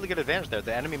really good advantage there.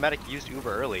 The enemy medic used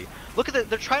Uber early. Look at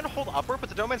they're trying to hold upper, but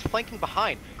the Domain's flanking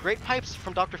behind. Great pipes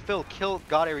from Dr. Phil killed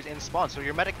God Ares in spawn, so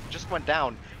your medic just went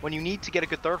down when you need to get a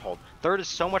good third hold. Third is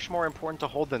so much more important to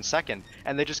hold than second,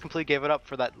 and they just completely gave it up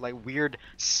for that weird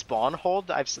spawn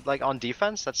hold on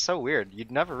defense. That's so weird.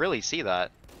 You'd never really see that.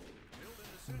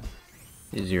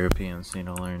 These Europeans need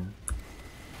to learn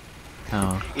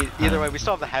how. Either way, we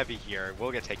still have the heavy here.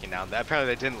 We'll get taken down.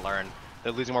 Apparently they didn't learn.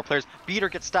 They're losing more players. Beater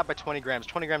gets stopped by 20 grams.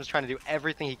 20 grams is trying to do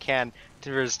everything he can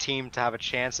for his team to have a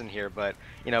chance in here, but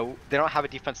they don't have a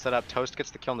defense set up. Toast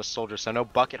gets the kill on the soldier, so no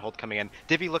bucket hold coming in.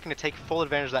 Divi looking to take full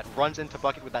advantage of that, runs into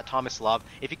bucket with that Thomas Love.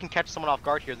 If he can catch someone off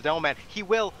guard here, the Demo Man, he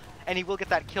will, and he will get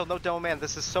that kill. No Demo Man,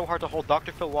 this is so hard to hold.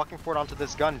 Dr. Phil walking forward onto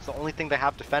this gun. It's the only thing they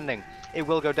have defending. It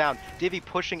will go down. Divi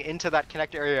pushing into that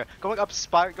connector area, going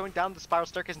down the spiral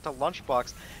staircase into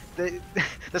Lunchbox.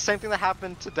 The same thing that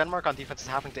happened to Denmark on defense is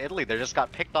happening to Italy. They just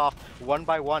got picked off one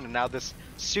by one, and now this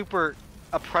super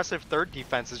oppressive third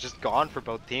defense is just gone for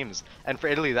both teams. And for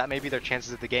Italy, that may be their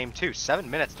chances of the game too. 7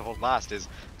 minutes to hold last is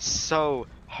so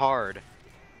hard.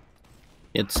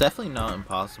 It's definitely not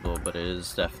impossible, but it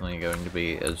is definitely going to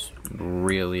be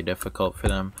really difficult for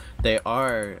them. They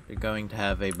are going to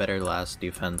have a better last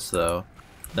defense though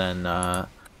than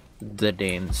the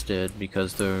Danes did,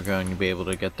 because they're going to be able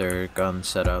to get their guns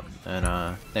set up,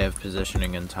 and they have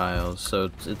positioning and tiles, so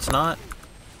it's not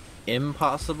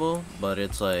impossible, but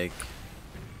it's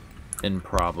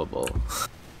improbable.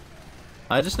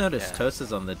 I just noticed Toast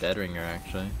is on the Dead Ringer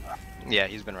actually. Yeah,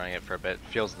 he's been running it for a bit.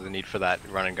 Feels the need for that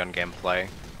run and gun gameplay.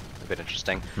 A bit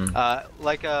interesting.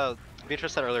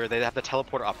 Beatrice said earlier, they have the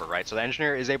teleporter upper, right? So the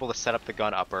engineer is able to set up the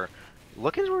gun upper.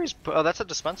 Look at where he's. Oh, that's a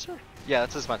dispenser? Yeah,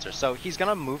 that's a dispenser. So he's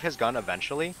gonna move his gun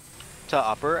eventually to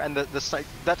upper, and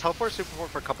that teleport is super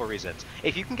important for a couple of reasons.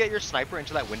 If you can get your sniper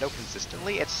into that window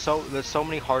consistently, there's so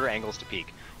many harder angles to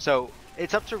peek. So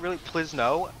it's up to really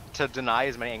Plizno to deny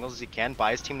as many angles as he can,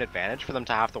 buy his team an advantage for them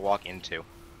to have to walk into.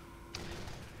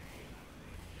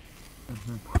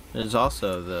 There's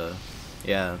also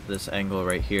this angle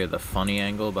right here, the funny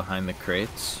angle behind the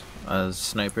crates as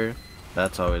sniper.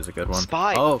 That's always a good one.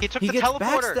 Spy! Oh, he took he the gets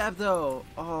teleporter! Backstab though!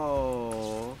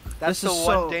 Oh. That's the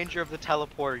one danger of the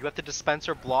teleporter. You have the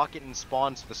dispenser block it and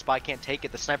spawn so the spy can't take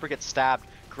it. The sniper gets stabbed.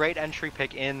 Great entry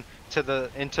pick into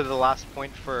the last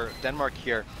point for Denmark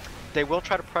here. They will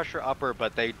try to pressure upper,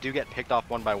 but they do get picked off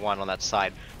one by one on that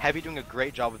side. Heavy doing a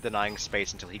great job of denying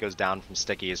space until he goes down from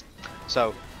stickies.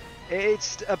 So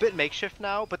it's a bit makeshift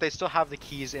now, but they still have the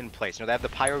keys in place. You know, they have the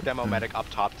Pyro Demo Medic up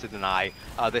top to deny.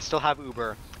 They still have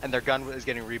Uber, and their gun is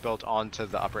getting rebuilt onto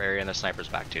the upper area, and the sniper's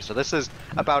back too. So this is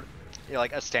about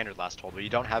like a standard last hold, where you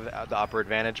don't have the upper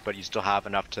advantage, but you still have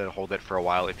enough to hold it for a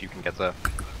while if you can get the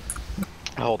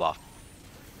hold off.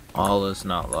 All is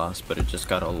not lost, but it just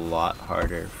got a lot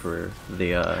harder for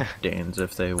the Danes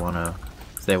if they wanna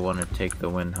take the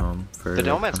win home for the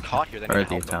Nomad's caught here. They need or to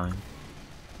the help Italian.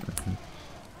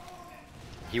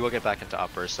 He will get back into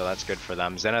upper, so that's good for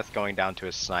them. Zenith going down to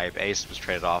his snipe. Ace was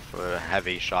traded off for a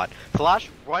heavy shot. Flash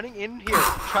running in here,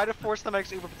 try to force the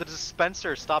Medics Uber, but the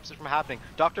dispenser stops it from happening.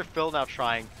 Dr. Phil now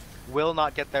trying, will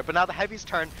not get there, but now the Heavy's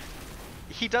turn.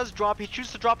 He does drop, he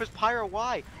chooses to drop his Pyro,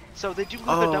 why? So they do lose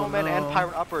the Doman and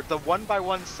Pyro upper. The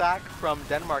 1-by-1 sack from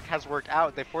Denmark has worked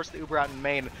out. They forced the Uber out in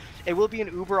main. It will be an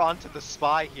Uber onto the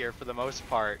spy here for the most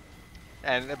part.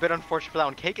 And a bit unfortunate for that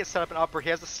one. Cake is set up an upper, he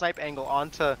has the snipe angle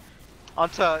onto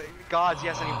Gods,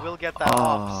 yes, and he will get that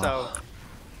off, so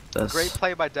great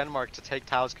play by Denmark to take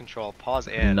Tao's control. Pause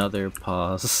in. Another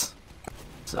pause.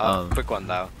 Quick one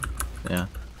though. Yeah,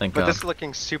 thank God. But this is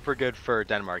looking super good for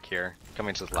Denmark here,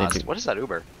 coming to the last. What is that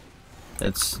Uber?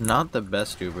 It's not the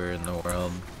best Uber in the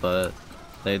world, but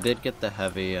they did get the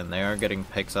heavy, and they are getting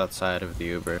picks outside of the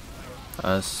Uber.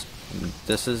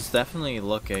 This is definitely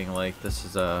looking like this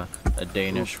is a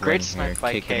Danish great win snipe here,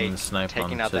 by kicking Kate, the snipe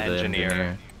taking onto out the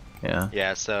engineer. Yeah.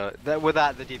 Yeah, so with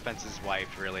that, the defense is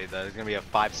wiped, really. There's going to be a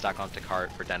 5 stack onto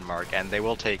cart for Denmark, and they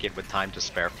will take it with time to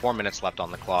spare. 4 minutes left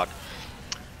on the clock.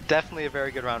 Definitely a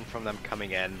very good round from them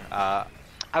coming in. I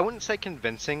wouldn't say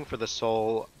convincing for the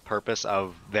sole purpose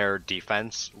of their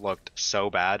defense looked so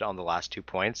bad on the last 2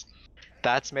 points.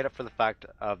 That's made up for the fact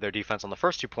of their defense on the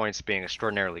first 2 points being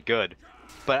extraordinarily good.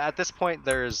 But at this point,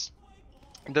 there's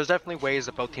definitely ways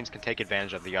that both teams can take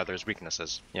advantage of the other's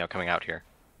weaknesses, you know, coming out here.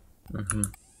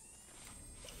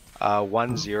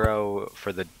 1-0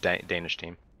 for the Danish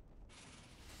team.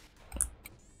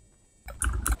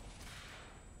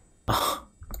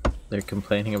 They're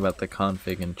complaining about the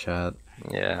config in chat.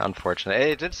 Yeah, unfortunate.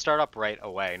 It did start up right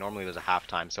away. Normally there's a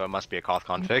halftime, so it must be a cough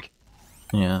config.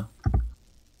 Yeah.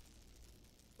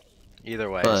 Either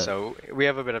way, so we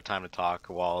have a bit of time to talk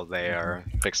while they are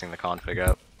fixing the config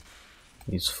up.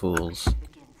 These fools.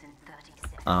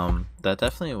 That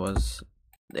definitely was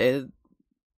it.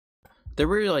 There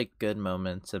were like good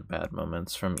moments and bad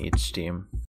moments from each team.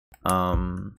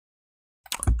 We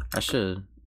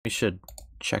should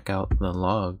check out the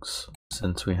logs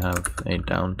since we have a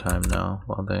downtime now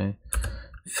while they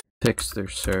fix their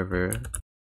server.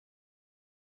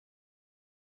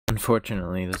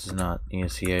 Unfortunately, this is not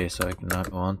ESEA, so I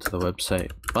cannot go onto the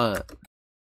website, but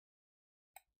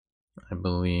I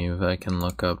believe I can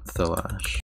look up the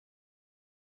Lash.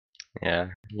 Yeah,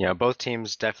 both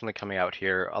teams definitely coming out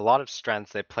here. A lot of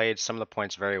strength. They played some of the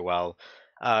points very well.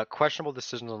 Questionable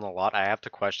decisions on a lot. I have to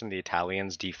question the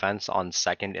Italians' defense on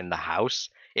second in the house.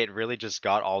 It really just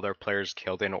got all their players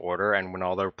killed in order, and when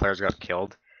all their players got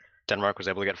killed, Denmark was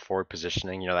able to get forward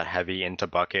positioning. You know, that heavy into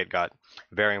bucket got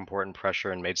very important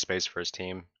pressure and made space for his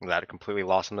team. That completely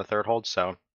lost in the third hold.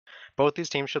 So both these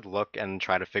teams should look and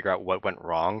try to figure out what went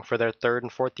wrong for their third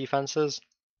and fourth defenses.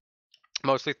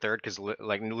 Mostly third, because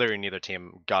like literally neither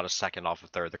team got a second off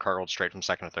of third. The cart rolled straight from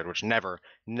second to third, which never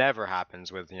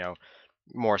happens with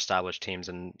more established teams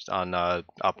and on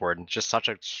upward. Just such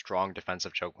a strong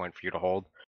defensive choke point for you to hold.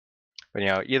 But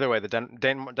either way, the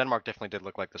Denmark definitely did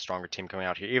look like the stronger team coming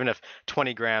out here, even if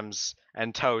 20 grams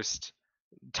and Toast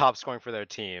top scoring for their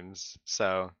teams.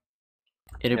 So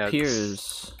it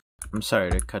appears. I'm sorry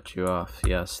to cut you off.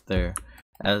 Yes, there.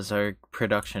 As our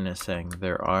production is saying,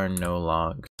 there are no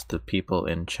logs. The people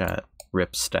in chat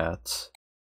rip stats.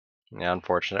 Yeah,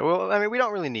 unfortunate. Well, I mean, we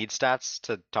don't really need stats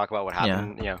to talk about what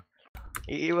happened.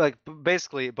 Like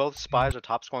basically, both spies are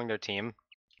top scoring their team.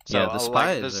 So Yeah, the like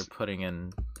spies are this, putting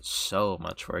in so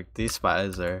much work. These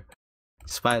spies are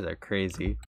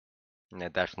crazy. yeah,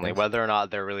 definitely. Yes. Whether or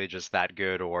not they're really just that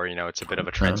good, or it's a bit of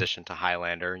a transition to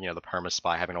Highlander. The perma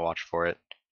spy having to watch for it.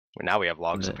 Now we have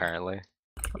logs apparently.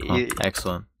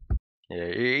 Excellent. Yeah,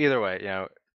 either way,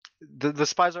 the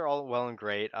spies are all well and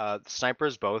great. The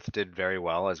snipers both did very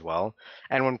well as well.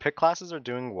 And when pick classes are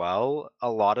doing well, a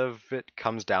lot of it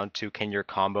comes down to can your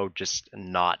combo just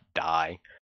not die?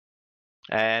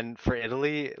 And for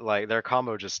Italy, like their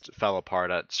combo just fell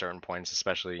apart at certain points,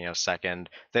 especially second.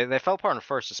 They fell apart in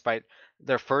first, despite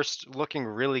their first looking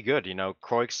really good.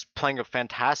 Kroik's playing a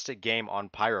fantastic game on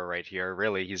Pyro right here.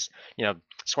 Really, he's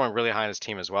scoring really high in his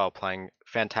team as well, playing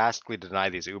fantastically to deny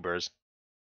these Ubers.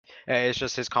 It's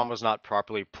just his combo's not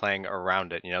properly playing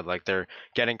around it. Like they're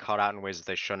getting caught out in ways that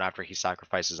they shouldn't after he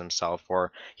sacrifices himself,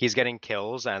 or he's getting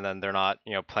kills and then they're not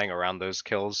playing around those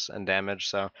kills and damage.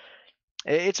 So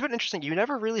it's been interesting. You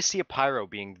never really see a Pyro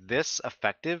being this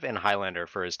effective in Highlander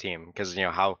for his team because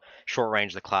how short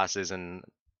range the class is in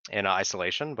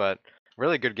isolation. But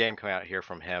really good game coming out here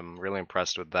from him. Really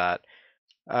impressed with that.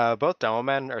 Both Demo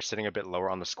Men are sitting a bit lower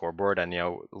on the scoreboard, and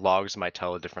logs might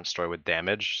tell a different story with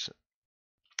damage.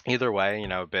 Either way,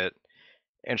 a bit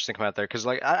interesting coming out there because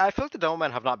like I feel like the Demo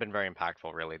Men have not been very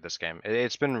impactful really this game.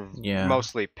 It's been Yeah.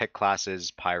 mostly pick classes,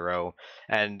 Pyro,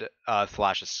 and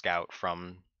Flash's Scout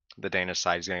from the Danish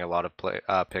side. He's getting a lot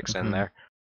of picks in there.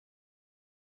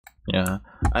 Yeah,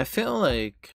 I feel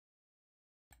like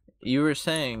you were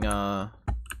saying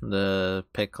the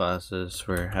pick classes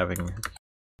were having.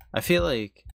 I feel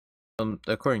like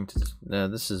according to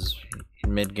this is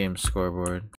mid game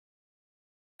scoreboard.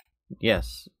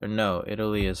 Yes or no,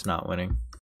 Italy is not winning.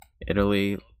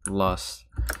 Italy lost.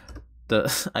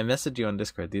 I messaged you on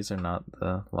Discord. These are not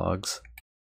the logs.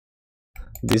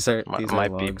 These are might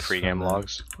be logs pregame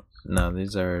logs. No,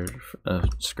 these are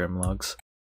scrim logs.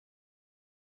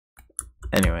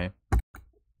 Anyway,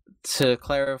 to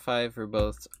clarify for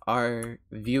both our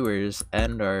viewers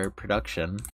and our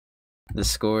production, the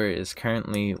score is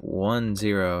currently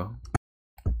 1-0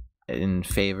 in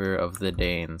favor of the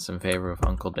Danes, in favor of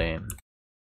Uncle Dane.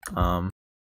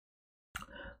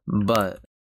 But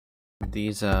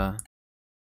these I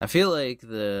feel like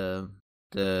the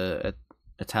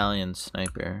Italian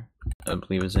sniper, I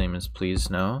believe his name is Please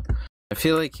No, I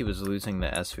feel like he was losing the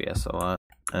SVS a lot,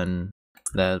 and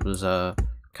that was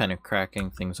kind of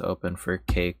cracking things open for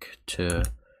Cake to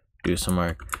do some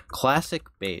work. Classic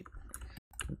bait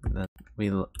that we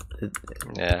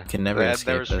can never escape.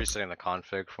 There was resetting the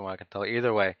config from what I can tell.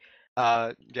 Either way,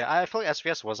 yeah, I feel like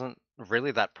SVS wasn't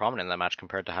really that prominent in that match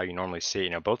compared to how you normally see.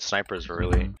 Both snipers were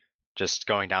really just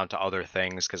going down to other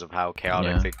things because of how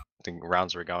chaotic the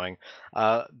rounds were going.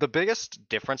 The biggest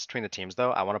difference between the teams,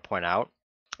 though, I want to point out,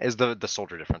 is the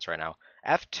soldier difference right now.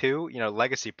 F2,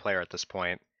 legacy player at this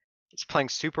point, is playing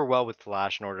super well with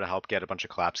Flash in order to help get a bunch of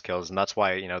collapse kills, and that's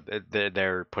why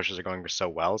their pushes are going so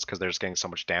well. It's because they're just getting so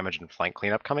much damage and flank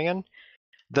cleanup coming in.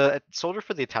 The soldier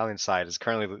for the Italian side is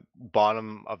currently the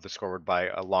bottom of the scoreboard by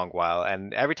a long while,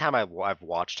 and every time I've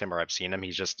watched him or I've seen him,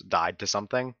 he's just died to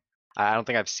something. I don't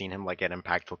think I've seen him like get an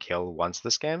impactful kill once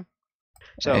this game.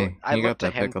 So hey, I look got to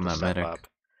that him pick on to that step medic. up.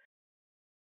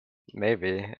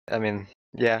 Maybe. I mean,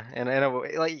 yeah, and in a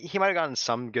way, like he might have gotten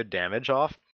some good damage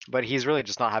off, but he's really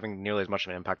just not having nearly as much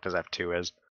of an impact as F2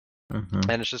 is.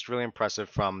 And it's just really impressive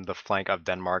from the flank of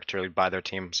Denmark to really buy their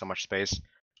team so much space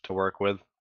to work with.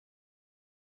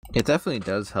 It definitely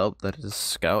does help that his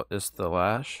scout is the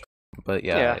Lash, but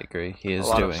yeah, I agree. He is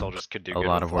doing a lot of soldiers could do good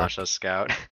with Flash as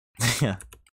scout. Yeah,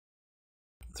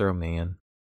 throw me in.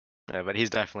 Yeah, but he's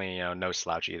definitely no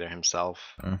slouch either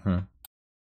himself. For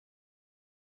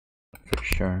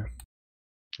sure.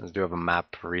 Let's do have a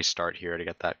map restart here to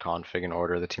get that config in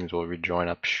order. The teams will rejoin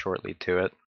up shortly to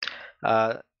it.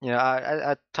 I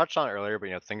touched on it earlier,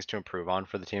 but things to improve on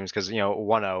for the teams because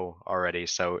 1-0 already,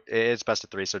 so it's best of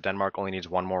 3. So Denmark only needs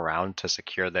one more round to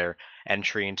secure their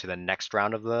entry into the next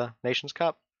round of the Nations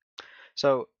Cup.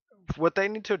 So what they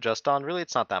need to adjust on, really,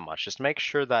 it's not that much. Just make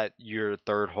sure that your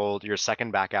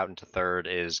second back out into third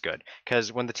is good,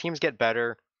 because when the teams get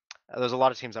better, there's a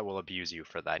lot of teams that will abuse you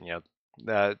for that.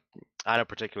 I know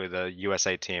particularly the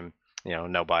USA team.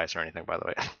 No bias or anything, by the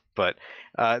way. But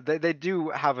they do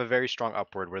have a very strong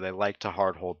upward where they like to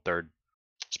hard hold third,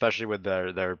 especially with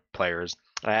their players.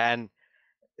 And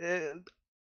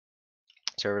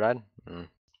server died.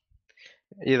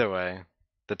 Either way,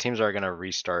 the teams are gonna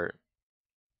restart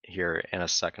here in a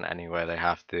second anyway. They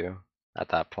have to at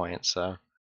that point. So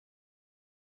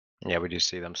yeah, we do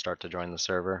see them start to join the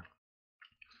server.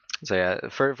 So yeah,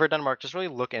 for Denmark, just really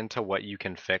look into what you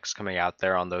can fix coming out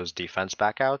there on those defense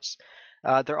backouts.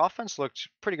 Their offense looked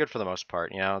pretty good for the most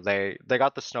part. They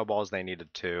got the snowballs they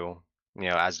needed to,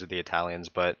 as did the Italians.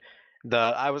 But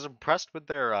I was impressed with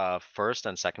their first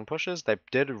and second pushes. They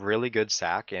did really good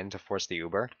sack in to force the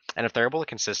Uber, and if they're able to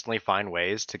consistently find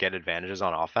ways to get advantages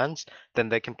on offense, then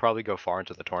they can probably go far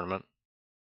into the tournament.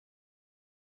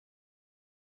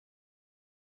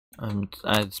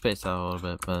 I spaced out a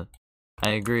little bit, but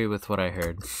I agree with what I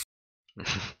heard.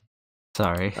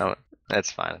 Sorry. Oh,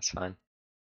 it's fine. It's fine.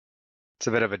 It's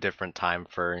a bit of a different time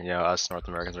for us North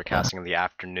Americans. We're casting in the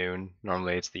afternoon.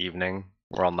 Normally it's the evening.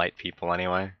 We're all night people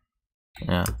anyway.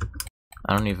 Yeah,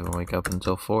 I don't even wake up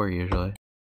until 4 usually.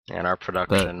 And our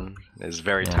production is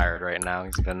very tired right now.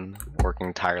 He's been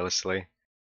working tirelessly.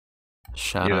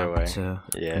 Shout out to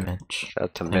Mitch. Shout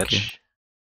out to Mitch.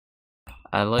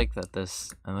 I like that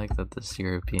this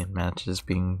European match is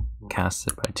being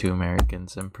casted by 2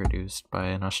 Americans and produced by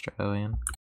an Australian.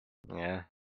 Yeah.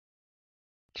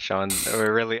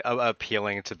 We're really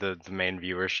appealing to the main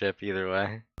viewership either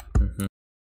way.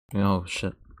 Oh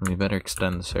shit, we better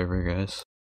extend the server, guys.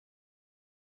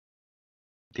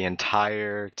 The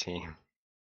entire team.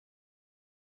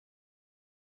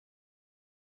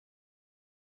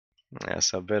 Yeah,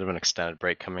 so a bit of an extended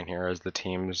break coming here as the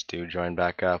teams do join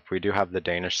back up. We do have the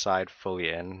Danish side fully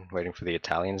in, waiting for the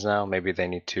Italians now. Maybe they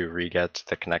need to re-get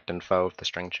the connect info if the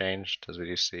string changed, as we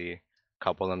do see a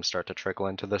couple of them start to trickle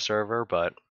into the server,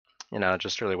 but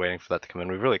just really waiting for that to come in.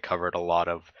 We've really covered a lot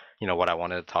of, what I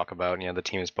wanted to talk about. The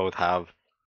teams both have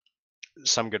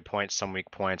some good points, some weak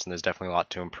points, and there's definitely a lot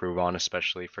to improve on,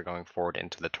 especially for going forward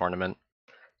into the tournament.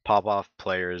 Pop-off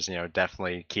players,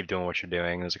 definitely keep doing what you're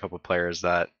doing. There's a couple of players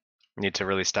that need to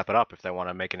really step it up if they want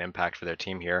to make an impact for their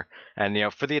team here.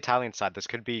 And for the Italian side, this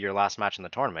could be your last match in the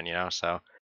tournament, so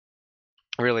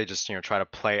really just try to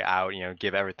play out,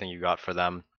 give everything you got for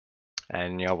them.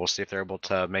 And we'll see if they're able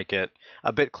to make it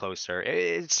a bit closer.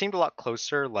 It seemed a lot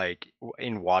closer, like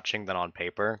in watching than on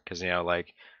paper, because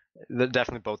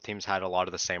definitely both teams had a lot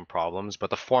of the same problems, but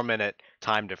the 4-minute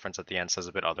time difference at the end says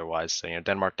a bit otherwise. So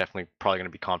Denmark definitely probably going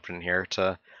to be confident here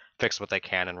to fix what they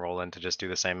can and roll in to just do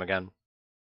the same again.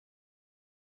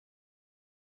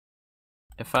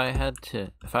 If I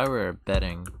were a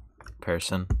betting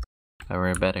person, if I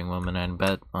were a betting woman, I'd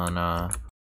bet on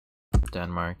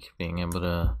Denmark being able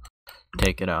to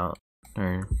take it out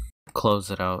or close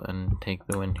it out and take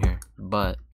the win here.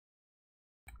 But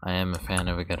I am a fan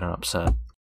of a good upset,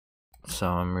 so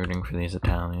I'm rooting for these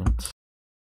Italians.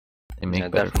 They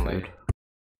make better food.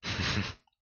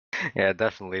 Yeah,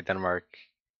 definitely Denmark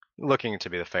looking to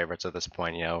be the favorites at this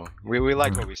point. We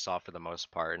like what we saw for the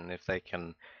most part, and if they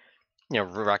can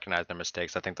recognize their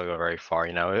mistakes, I think they'll go very far.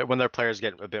 When their players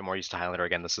get a bit more used to Highlander,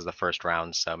 again, this is the first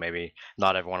round, so maybe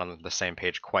not everyone on the same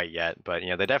page quite yet, but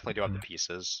they definitely do have the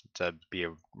pieces to be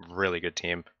a really good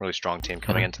team, really strong team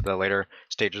coming into the later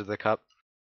stages of the cup.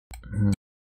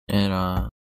 And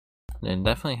they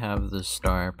definitely have the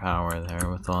star power there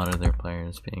with a lot of their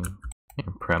players being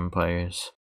Prem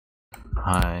players,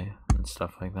 high and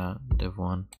stuff like that, Div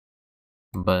 1.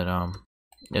 But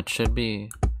it should be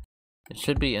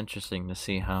interesting to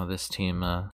see how this team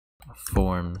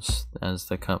forms as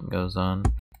the cup goes on,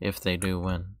 if they do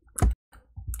win.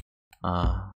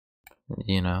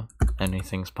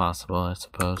 Anything's possible, I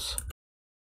suppose.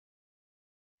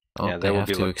 Oh, yeah, they have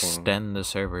to extend the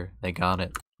server. They got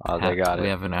it. Oh, they got it. We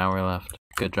have an hour left.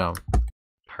 Good job.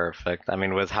 Perfect. I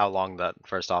mean, with how long that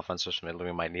first offense was from Italy,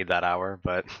 we might need that hour,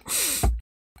 but...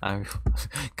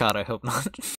 God, I hope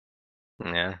not.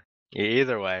 Yeah.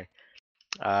 Either way.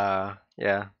 Yeah,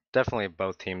 definitely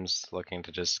both teams looking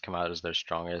to just come out as their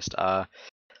strongest.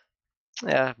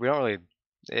 Yeah, we don't really...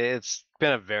 It's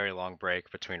been a very long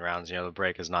break between rounds. The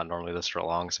break is not normally this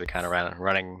long, so we kind of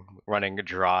running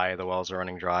dry. The wells are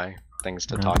running dry. Things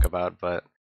to talk about, but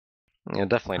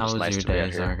definitely just nice to be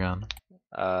out here.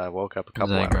 Zargon? Woke up a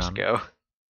couple hours ago.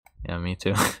 Yeah, me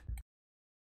too.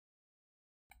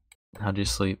 How'd you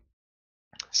sleep?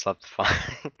 Slept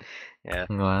fine. Yeah.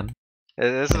 I'm glad.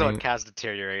 This is what casts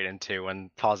deteriorate into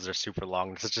when pauses are super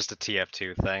long. This is just a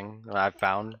TF2 thing that I've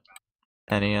found.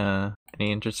 Any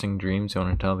interesting dreams you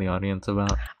want to tell the audience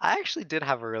about? I actually did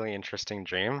have a really interesting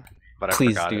dream, but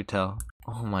Please I forgot do tell.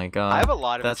 Oh my god. I have a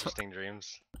lot of interesting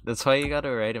dreams. That's why you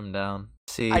gotta write them down.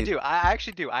 See, I do. I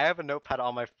actually do. I have a notepad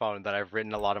on my phone that I've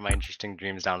written a lot of my interesting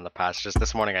dreams down in the past. Just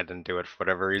this morning I didn't do it for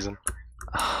whatever reason.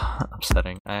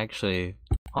 Upsetting. I actually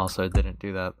also didn't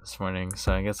do that this morning,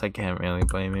 so I guess I can't really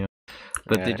blame you.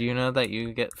 But Yeah. did you know that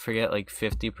you forget like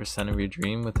 50% of your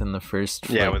dream within the first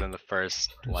within the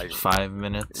first 5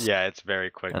 minutes? Yeah, it's very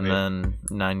quickly. And then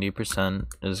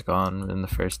 90% is gone in the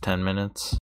first 10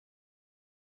 minutes.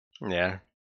 Yeah.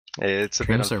 It's a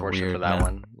Dreams bit unfortunate weird, for that man.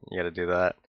 one. You gotta do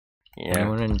that. Yeah.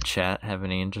 Anyone in chat have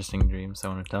any interesting dreams they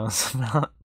want to tell us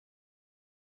about?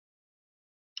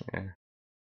 Yeah.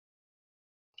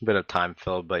 A bit of time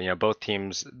filled, but both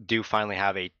teams do finally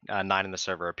have 9 in the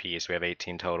server apiece. We have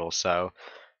 18 total, so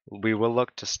we will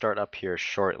look to start up here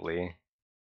shortly.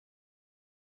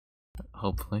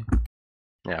 Hopefully.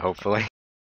 Yeah, hopefully.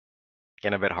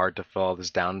 Getting a bit hard to fill all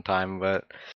this downtime, but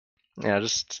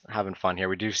just having fun here.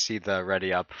 We do see the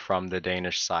ready up from the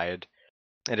Danish side.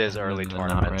 It is And early then the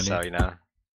tournament, not so ready.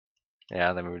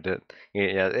 yeah, they moved it.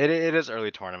 Yeah, it is early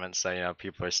tournament, so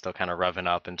people are still kind of revving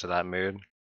up into that mood.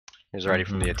 He's ready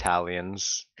from the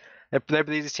Italians.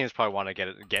 These teams probably want to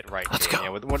get right Let's to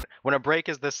it. go. When a break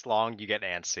is this long, you get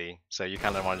antsy, so you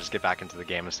kind of want to just get back into the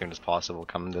game as soon as possible.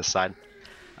 Coming this side.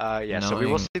 So we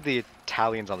will see the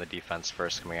Italians on the defense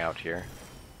first coming out here.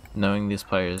 Knowing these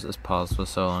players, this pause was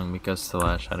so long because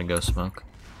Talash had to go smoke.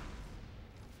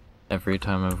 Every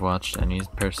time I've watched any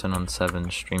person on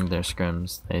 7 stream their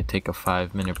scrims, they take a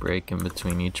 5-minute break in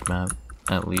between each map,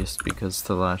 at least because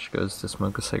Talash goes to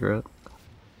smoke a cigarette.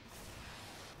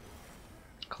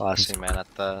 Classy man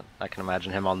at the. I can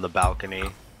imagine him on the balcony,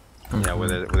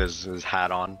 with his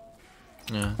hat on.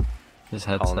 Yeah, his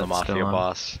headset's calling the mafia still on.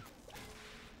 boss.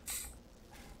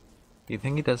 Do you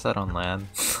think he does that on LAN?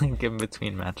 Like in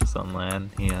between matches on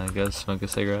LAN, he goes smoke a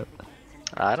cigarette?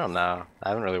 I don't know. I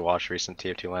haven't really watched recent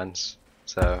TF2 lens,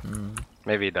 so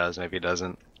maybe he does, maybe he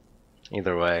doesn't.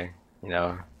 Either way,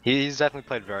 he's definitely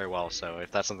played very well. So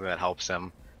if that's something that helps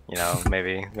him,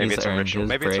 maybe it's a ritual.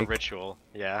 Maybe it's a ritual.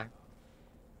 Yeah.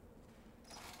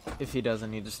 If he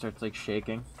doesn't, he just starts like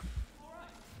shaking.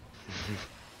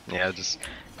 Yeah, just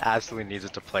absolutely needs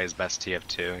it to play his best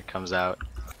TF2. It comes out.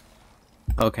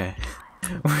 Okay,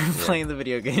 we're playing the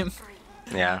video game.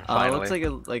 Yeah, finally. It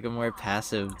looks like a more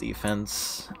passive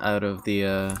defense out of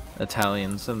the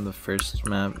Italians in the first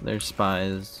map. Their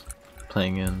spies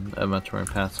playing in a much more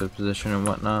passive position and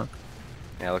whatnot.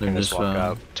 Yeah, looking to just walk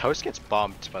out. Toast gets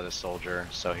bumped by the soldier,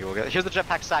 so he will get. Here's the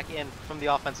jetpack sack in from the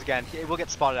offense again. He will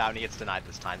get spotted out and he gets denied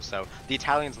this time. So the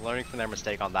Italians learning from their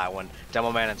mistake on that one.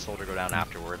 Demo Man and soldier go down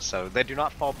afterwards, so they do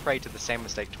not fall prey to the same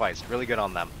mistake twice. Really good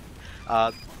on them.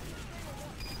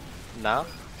 No,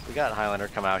 we got Highlander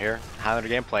come out here. Highlander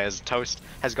gameplay as Toast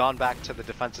has gone back to the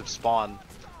defensive spawn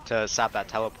to sap that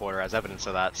teleporter as evidence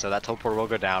of that. So that teleporter will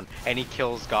go down. Any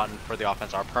kills gotten for the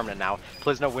offense are permanent now.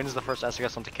 Plizno wins the first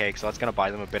SGS onto Cake, so that's going to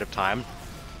buy them a bit of time.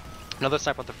 Another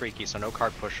snipe with the Freaky, so no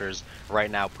cart pushers right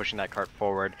now pushing that cart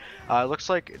forward. It looks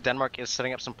like Denmark is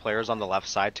setting up some players on the left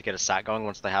side to get a sat going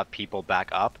once they have people back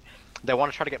up. They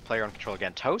want to try to get player on control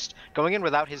again. Toast going in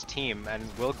without his team and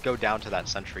will go down to that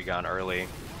sentry gun early.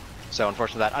 So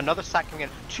unfortunately that. Another sack coming in.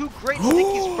 2 great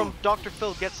stickies from Dr.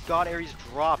 Phil gets God Aries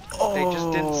dropped. They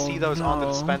just didn't see those on the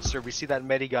dispenser. We see that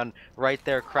medigun right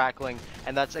there crackling,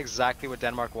 and that's exactly what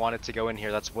Denmark wanted to go in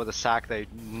here. That's what the sack they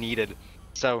needed.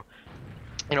 So,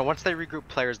 once they regroup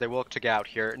players, they will look to get out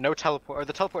here. No teleport, or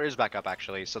the teleport is back up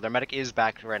actually, so their medic is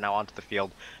back right now onto the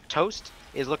field. Toast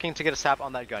is looking to get a sap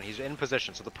on that gun. He's in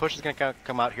position, so the push is going to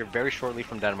come out here very shortly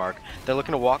from Denmark. They're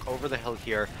looking to walk over the hill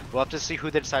here. We'll have to see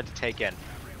who they decide to take in.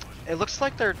 It looks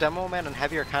like their Demo Man and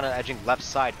Heavy are kind of edging left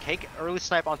side. Cake early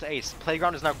snipe onto Ace.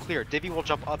 Playground is now clear. Divvy will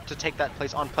jump up to take that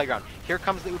place on Playground. Here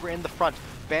comes the Uber in the front.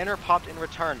 Banner popped in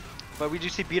return, but we do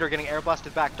see Beater getting air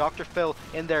blasted back. Dr. Phil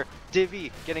in there.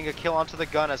 Divvy getting a kill onto the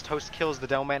gun as Toast kills the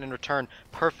Demo Man in return.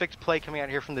 Perfect play coming out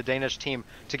here from the Danish team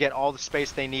to get all the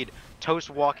space they need. Toast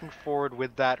walking forward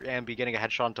with that and be getting a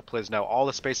headshot onto Plizno. All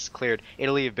the space is cleared.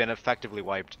 Italy have been effectively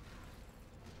wiped.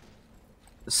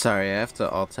 Sorry, I have to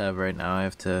alt-tab right now. I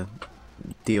have to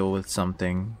deal with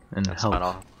something and help.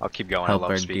 I'll keep going. Help I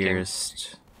love our speaking.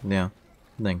 dearest. Yeah,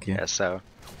 thank you. Yeah, so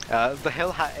the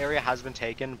hill area has been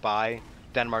taken by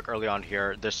Denmark early on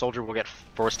here. Their soldier will get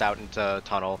forced out into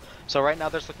tunnel. So right now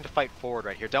they're just looking to fight forward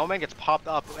right here. Delman gets popped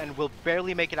up and will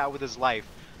barely make it out with his life.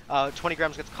 20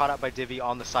 grams gets caught out by Divvy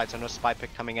on the side, so no spy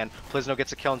pick coming in. Plizno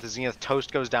gets a kill into Zenith.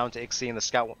 Toast goes down to Ixie and the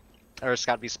scout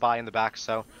v spy in the back.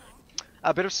 So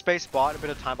a bit of space bought, a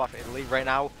bit of time off Italy. Right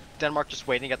now, Denmark just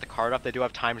waiting to get the card up. They do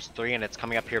have ×3 and it's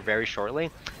coming up here very shortly.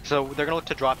 So they're going to look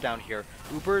to drop down here.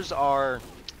 Ubers are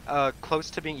close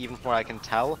to being even from what I can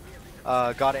tell.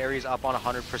 God Aries up on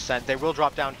 100%. They will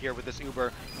drop down here with this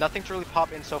Uber. Nothing to really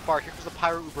pop in so far. Here comes the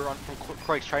Pyro Uber on from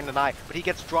Croix trying to deny, but he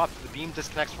gets dropped. The beam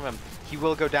disconnects from him. He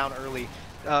will go down early.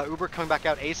 Uber coming back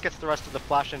out. Ace gets the rest of the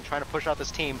flash in, trying to push out this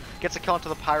team. Gets a kill onto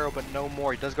the Pyro, but no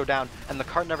more. He does go down, and the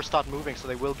cart never stopped moving, so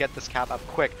they will get this cap up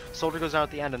quick. Soldier goes down at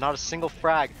the end, and not a single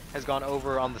frag has gone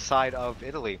over on the side of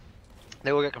Italy.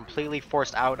 They will get completely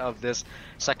forced out of this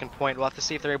second point. We'll have to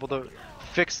see if they're able to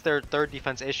fix their third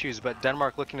defense issues, but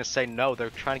Denmark looking to say no.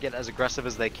 They're trying to get as aggressive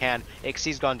as they can.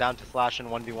 Ixie's gone down to Flash and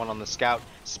 1v1 on the scout.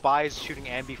 Spy's shooting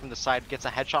Ambi from the side, gets a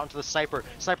headshot into the sniper.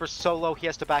 Sniper's so low, he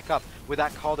has to back up. With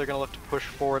that call, they're going to look to push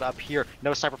forward up here.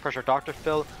 No sniper pressure. Dr.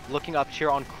 Phil looking up here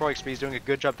on Croix, but he's doing a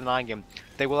good job denying him.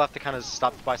 They will have to kind of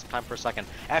stop to buy some time for a second.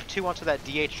 F2 onto that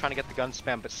DH trying to get the gun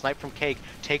spam, but Snipe from Cake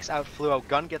takes out Fluo.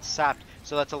 Gun gets sapped.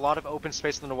 So that's a lot of open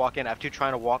space for them to walk in. F2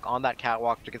 trying to walk on that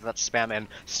catwalk to get that spam in.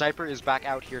 Sniper is back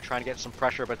out here trying to get some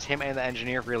pressure, but it's him and the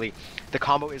engineer really. The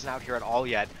combo isn't out here at all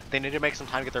yet. They need to make some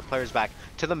time to get their players back.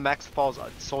 To the mech falls a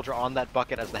soldier on that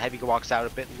bucket as the heavy walks out a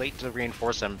bit late to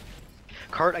reinforce him.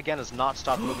 Cart again has not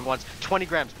stopped moving once. 20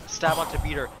 grams, stab onto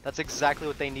beater. That's exactly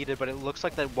what they needed, but it looks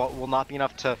like that will not be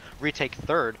enough to retake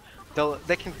third.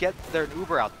 They can get their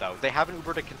Uber out though. They have an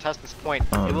Uber to contest this point.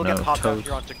 Oh, it will no, get popped out Toast.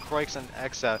 here onto Croix and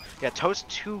Exa. Yeah, Toast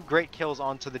 2 great kills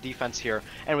onto the defense here.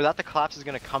 And without the collapse is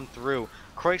going to come through.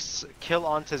 Croix kill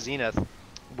onto Zenith.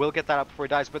 Will get that up before he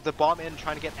dies, but the bomb in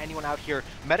trying to get anyone out here.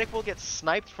 Medic will get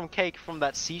sniped from Cake from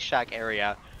that C-Shack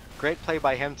area. Great play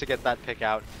by him to get that pick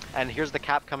out. And here's the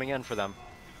cap coming in for them.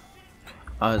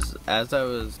 As I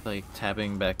was like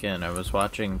tapping back in, I was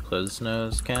watching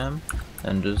Plisno's cam,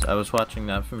 and I was watching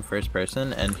that from first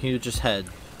person, and he just had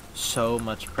so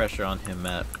much pressure on him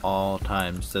at all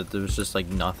times that there was just like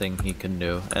nothing he could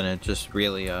do, and it just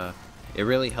really it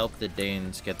really helped the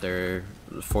Danes get their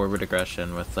forward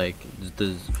aggression with like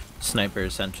the sniper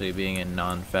essentially being a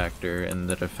non-factor in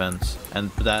the defense, and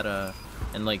that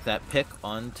and like that pick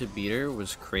onto beater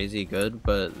was crazy good,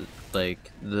 but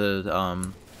like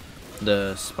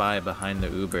the spy behind the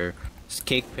Uber is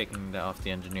cake picking off the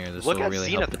engineer. This will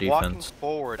really help the defense. Walking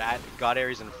forward at God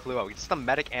Aries and Fluo. It's the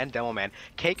medic and demo man.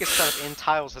 Cake is set up in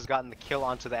tiles, has gotten the kill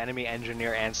onto the enemy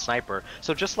engineer and sniper.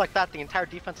 So just like that, the entire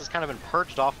defense has kind of been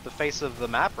purged off the face of the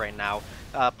map right now.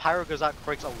 Pyro goes out,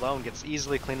 Croix alone, gets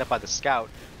easily cleaned up by the scout.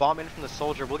 Bomb in from the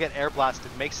soldier, will get air blasted,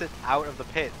 makes it out of the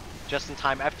pit just in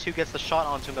time. F2 gets the shot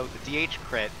onto him though with the DH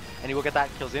crit, and he will get that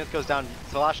kill. Zenith goes down,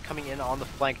 Flash coming in on the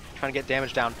flank, trying to get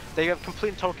damage down. They have complete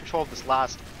and total control of this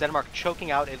last. Denmark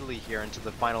choking out Italy here into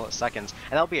the final seconds,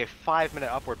 and that'll be a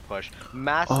 5-minute upward push.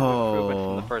 Massive improvement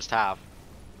from the first half.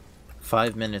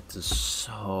 5 minutes is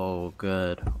so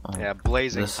good. Oh, yeah,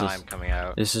 blazing time coming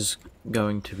out. This is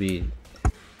going to be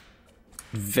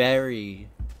very,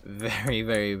 very,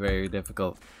 very, very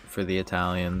difficult for the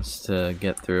Italians to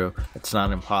get through. It's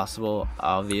not impossible,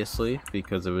 obviously,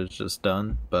 because it was just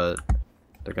done, but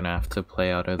they're gonna have to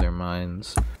play out of their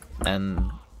minds.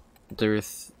 And their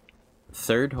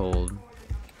third hold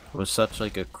was such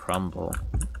like a crumble.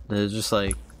 They're just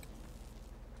like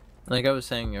I was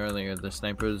saying earlier, the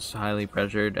sniper was highly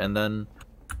pressured, and then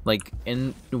like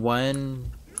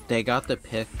when they got the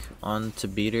pick onto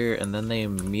beater, and then they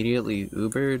immediately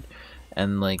Ubered,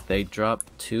 and like they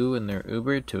dropped 2 in their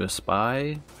Uber to a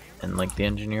spy, and like the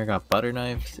engineer got butter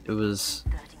knifed. It was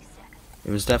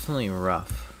definitely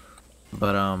rough,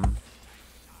 but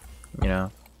you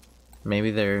know,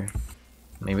 maybe they're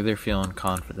feeling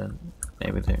confident.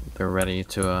 Maybe they're ready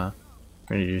to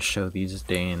show these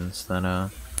Danes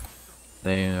that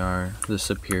they are the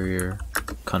superior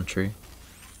country.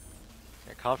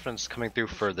 Yeah, confidence coming through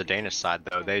for the Danish side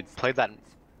though. They played that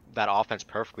offense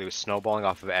perfectly, with snowballing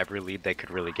off of every lead they could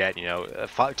really get. You know,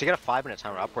 to get a 5-minute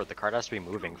timer upward, the card has to be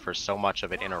moving for so much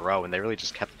of it in a row, and they really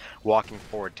just kept walking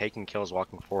forward, taking kills,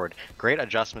 walking forward. Great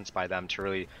adjustments by them to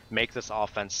really make this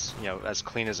offense, you know, as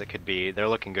clean as it could be. They're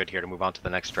looking good here to move on to the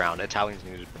next round. Italians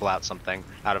need to pull out something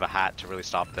out of a hat to really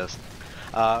stop this.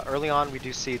 Early on, we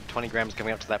do see 20 grams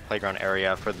coming up to that playground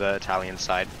area for the Italian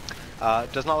side.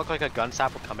 Does not look like a gun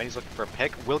sap will come in. He's looking for a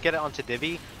pick. Will get it onto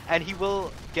Divi, and he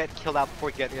will get killed out before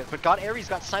he gets it. But God Aries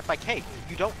got sniped by Cake.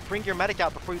 You don't bring your medic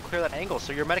out before you clear that angle,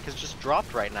 so your medic has just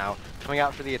dropped right now, coming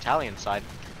out for the Italian side.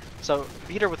 So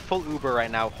Beater with full Uber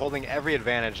right now, holding every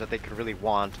advantage that they could really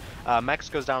want. Mex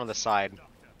goes down on the side.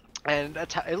 And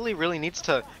Italy really needs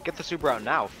to get this Uber out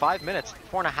now. 5 minutes,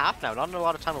 4.5 now, not a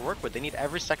lot of time to work with. They need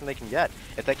every second they can get.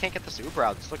 If they can't get this Uber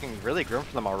out, it's looking really grim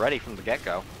for them already from the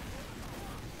get-go.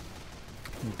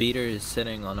 Beater is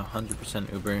sitting on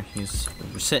 100% Uber. He's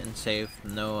sitting safe,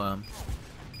 no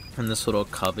in this little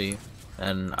cubby,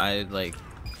 and I like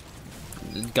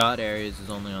God Aries is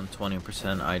only on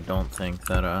 20%. I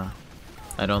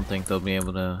don't think they'll be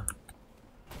able to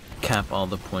cap all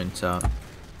the points out.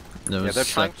 Yeah, they're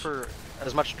trying for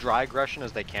as much dry aggression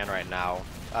as they can right now.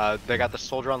 They got the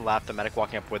soldier on left, the medic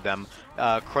walking up with them.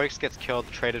 Croix gets killed,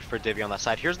 traded for Divvy on that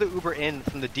side. Here's the Uber in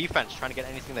from the defense, trying to get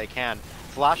anything they can.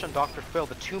 Flash on Dr. Phil,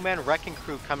 the two-man wrecking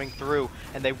crew coming through,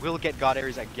 and they will get God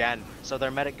Aries again. So their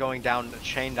medic going down,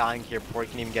 Chain dying here before he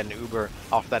can even get an Uber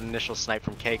off that initial snipe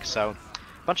from Cake. So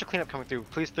bunch of cleanup coming through.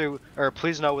 Please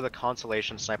know with a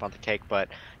consolation snipe on the Cake, but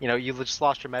you just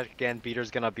lost your medic again.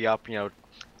 Beater's gonna be up,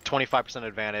 25%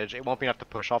 advantage. It won't be enough to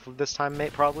push off of this time,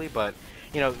 mate, probably, but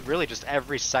really just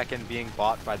every second being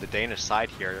bought by the Danish side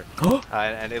here,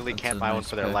 and Italy can't buy one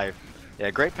for their life. Yeah,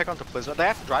 great pick onto Plizno. They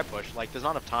have to dry push. Like, there's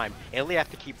not enough time. Italy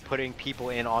have to keep putting people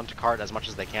in onto cart as much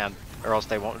as they can, or else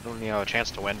they won't, a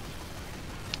chance to win.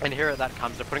 And here that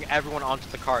comes. They're putting everyone onto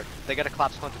the cart. They get a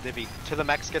collapse onto Divvy. To the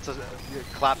Mex gets a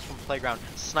collapse from Playground.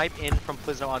 Snipe in from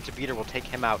Plizno onto Beater will take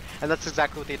him out. And that's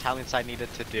exactly what the Italian side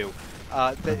needed to do.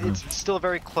 It's still a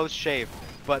very close shave,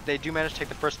 but they do manage to take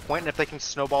the first point, and if they can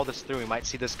snowball this through, we might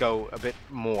see this go a bit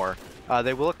more.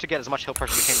 They will look to get as much hill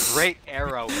pressure as they can. Great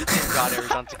arrow from God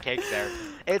Aries onto Cake there.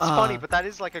 It's funny, but that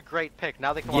is like a great pick.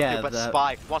 Now they can walk through, but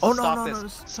Spy wants to stop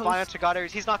this. Spy onto God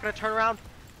Aries. He's not going to turn around.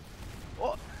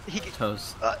 Oh,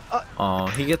 Toast.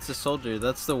 He gets the soldier.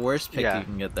 That's the worst pick you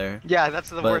can get there. Yeah, that's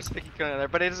the worst pick you can get there,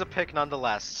 but it is a pick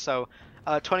nonetheless. So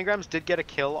 20 grams did get a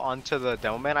kill onto the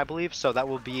demo man, I believe, so that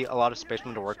will be a lot of space for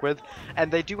them to work with.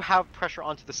 And they do have pressure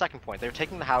onto the second point. They're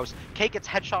taking the house. Cake gets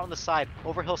headshot on the side.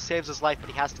 Overhill saves his life, but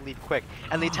he has to leave quick.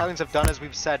 And the Italians have done as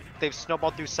we've said. They've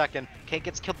snowballed through second. Cake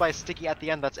gets killed by a sticky at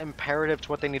the end. That's imperative to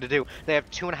what they need to do. They have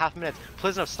 2.5 minutes.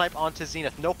 Plizno snipe onto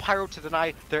Zenith. No pyro to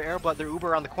deny their airblood, their Uber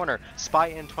around the corner. Spy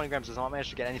in 20 grams does not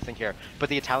manage to get anything here, but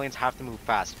the Italians have to move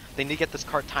fast. They need to get this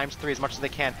cart ×3 as much as they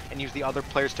can and use the other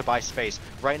players to buy space.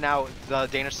 Right now, the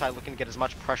Danish side looking to get as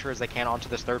much pressure as they can onto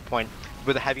this third point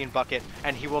with a heavy and bucket,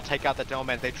 and he will take out the demo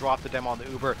man. They drop the demo on the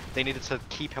Uber. They needed to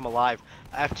keep him alive.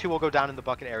 F2 will go down in the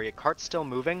bucket area. Cart's still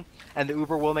moving, and the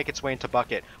Uber will make its way into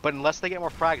bucket. But unless they get more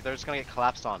frags, they're just going to get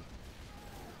collapsed on.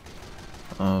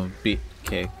 Beat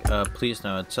Cake. Please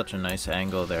know it's such a nice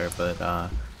angle there, but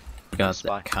we got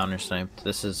the counter sniped.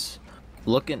 This is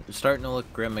starting to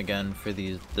look grim again for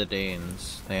the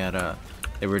Danes.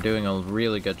 They were doing a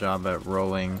really good job at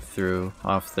rolling through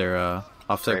off their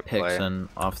picks and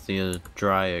off the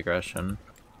dry aggression,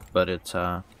 but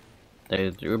the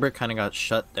Uber kind of got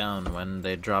shut down when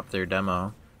they dropped their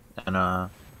demo, and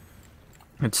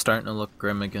it's starting to look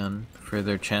grim again for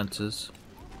their chances.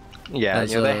 Yeah,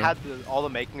 they had all the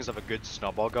makings of a good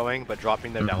snowball going, but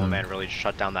dropping their demo man really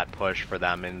shut down that push for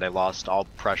them, and they lost all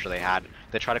pressure they had.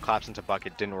 They tried to collapse into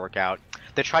bucket, didn't work out.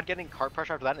 They tried getting cart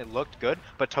pressure after that, and it looked good,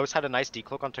 but Toast had a nice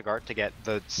decloak on Tagart to get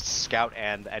the scout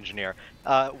and engineer.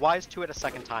 Wise to it a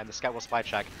second time, the scout will spy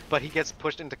check, but he gets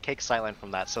pushed into Cake Sightline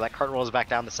from that, so that cart rolls back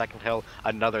down the second hill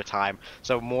another time.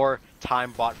 So more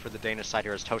time bought for the Danish side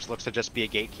here as Toast looks to just be a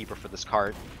gatekeeper for this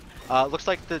cart. Looks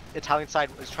like the Italian side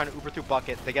is trying to Uber through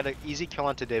bucket. They get an easy kill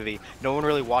onto Divvy. No one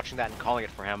really watching that and calling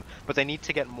it for him, but they need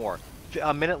to get more.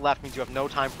 A minute left means you have no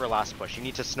time for a last push. You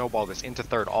need to snowball this into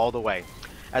third all the way.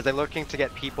 As they're looking to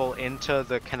get people into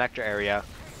the connector area,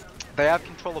 they have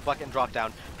control of bucket and drop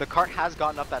down. The cart has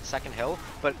gotten up that second hill,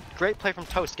 but great play from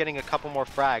Toast getting a couple more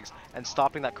frags and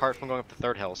stopping that cart from going up the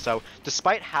third hill. So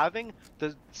despite having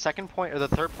the second point or the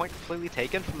third point completely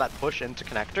taken from that push into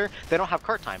connector, they don't have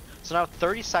cart time. So now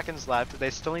 30 seconds left. They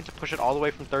still need to push it all the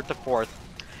way from third to fourth,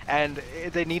 and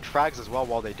they need frags as well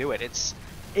while they do it. It's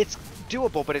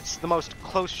doable, but it's the most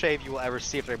close shave you will ever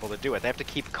see if they're able to do it. They have to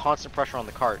keep constant pressure on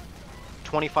the cart.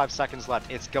 25 seconds left.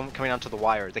 It's coming down to the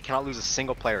wire. They cannot lose a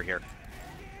single player here.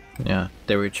 Yeah,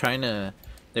 they were doing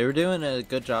a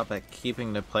good job at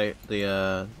keeping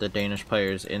the Danish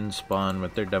players in spawn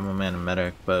with their demo man and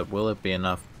medic, but will it be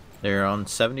enough? They're on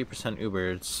 70%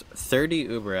 Uber. It's 30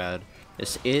 Uber ad.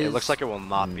 It looks like it will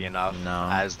not be enough. No.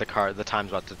 As the time's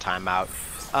about to time out.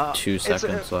 2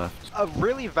 seconds left. A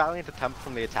really valiant attempt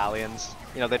from the Italians.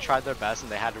 They tried their best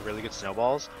and they had really good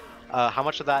snowballs. How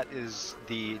much of that is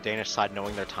the Danish side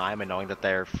knowing their time and knowing that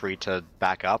they're free to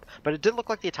back up? But it did look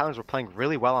like the Italians were playing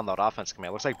really well on that offense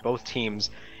command. It looks like both teams,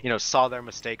 saw their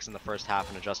mistakes in the first half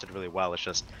and adjusted really well. It's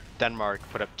just Denmark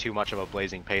put up too much of a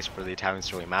blazing pace for the Italians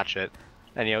to really match it.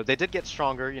 And, they did get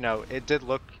stronger. It did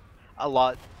look a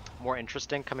lot more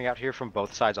interesting coming out here from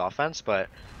both sides' offense. But,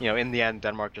 in the end,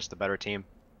 Denmark just the better team.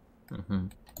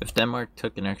 If Denmark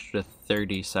took an extra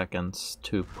 30 seconds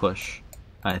to push,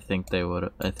 I think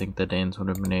the Danes would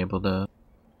have been able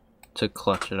to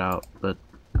clutch it out, but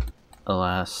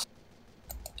alas,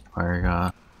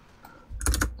 our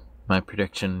my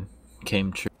prediction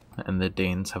came true, and the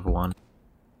Danes have won.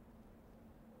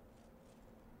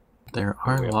 There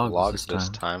are we have logs this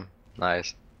time.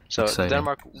 Nice. So Exciting.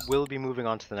 Denmark will be moving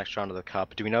on to the next round of the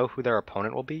cup. Do we know who their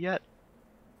opponent will be yet?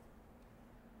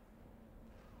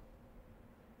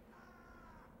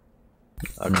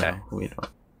 Okay. No, we don't.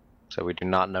 So we do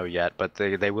not know yet, but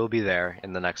they will be there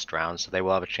in the next round, so they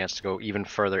will have a chance to go even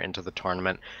further into the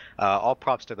tournament. All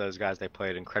props to those guys. They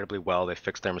played incredibly well. They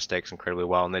fixed their mistakes incredibly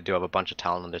well, and they do have a bunch of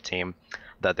talent on the team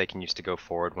that they can use to go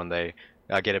forward when they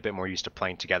get a bit more used to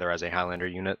playing together as a Highlander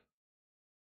unit.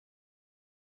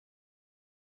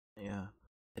 Yeah,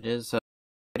 it is.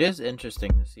 It is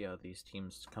interesting to see how these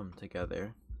teams come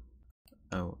together.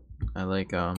 Oh, I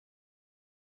like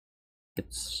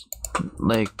it's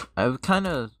like I've kind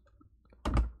of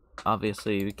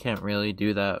obviously we can't really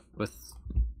do that with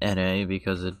NA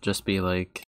because it'd just be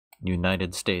like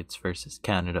United States versus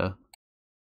Canada.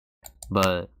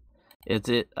 But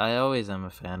I always am a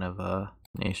fan of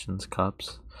Nations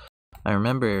Cups. I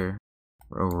remember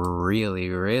a really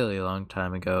long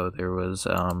time ago there was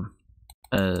a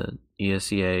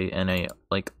ESEA NA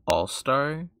like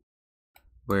All-Star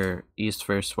where East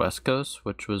versus West Coast,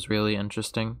 which was really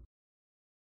interesting.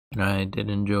 And I did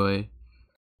enjoy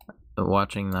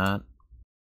watching that.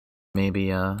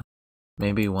 Maybe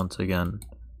once again.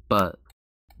 But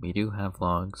we do have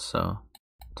logs, so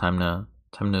time to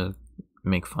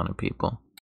make fun of people.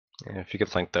 Yeah, if you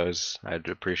could link those, I'd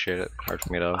appreciate it. Hard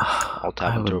for me to I'll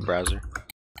tap into a browser.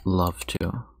 Love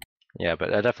to. Yeah,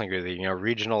 but I definitely agree with you.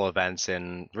 Regional events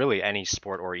in really any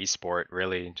sport or esport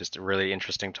really just really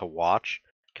interesting to watch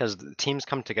because teams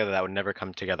come together that would never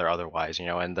come together otherwise,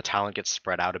 and the talent gets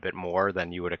spread out a bit more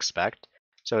than you would expect.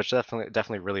 So it's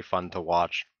definitely really fun to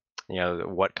watch,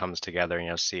 what comes together,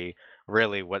 see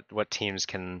really what teams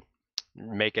can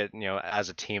make it, as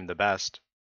a team the best.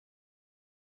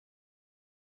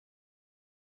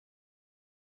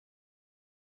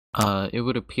 It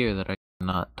would appear that I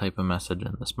cannot type a message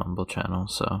in this Mumble channel,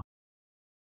 so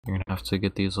you're gonna have to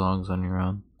get these logs on your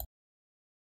own.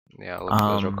 Yeah, I'll look at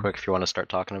those real quick if you want to start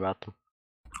talking about them.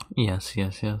 Yes.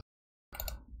 It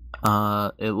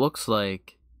looks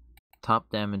like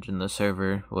top damage in the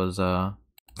server was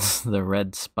the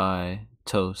Red Spy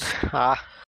Toast.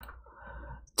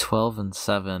 12 and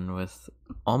 7 with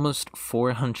almost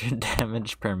 400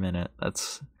 damage per minute.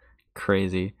 That's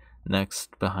crazy.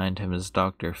 Next behind him is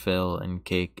Dr. Phil and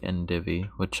Cake and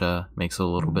Divvy, which makes a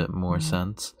little bit more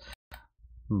sense.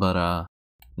 But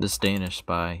this Danish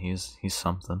spy, he's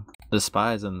something. The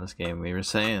spies in this game, we were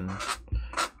saying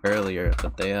earlier,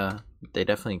 but they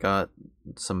definitely got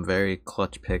some very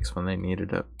clutch picks when they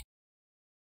needed it.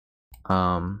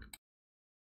 I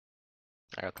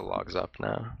got the logs up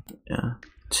now. Yeah.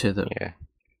 To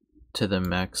the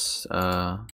Mex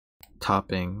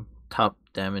top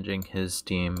damaging his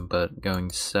team, but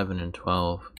going 7 and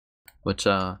 12, which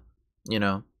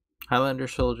Highlander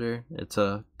soldier, it's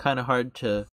kind of hard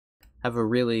to have a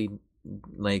really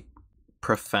like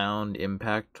profound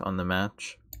impact on the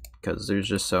match because there's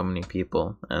just so many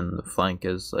people, and the flank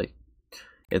is like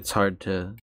it's hard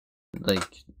to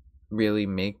like really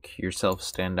make yourself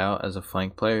stand out as a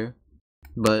flank player.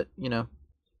 But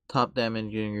top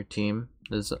damaging your team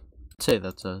is, I'd say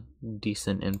that's a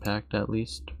decent impact at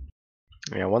least.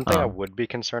 Yeah, one thing I would be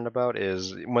concerned about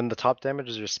is when the top damage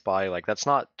is your spy, like that's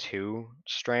not too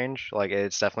strange. Like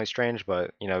it's definitely strange,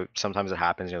 but sometimes it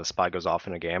happens, the spy goes off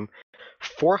in a game.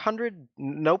 400,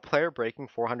 no player breaking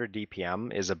 400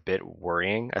 DPM is a bit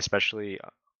worrying, especially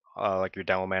like your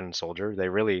demo man and soldier. They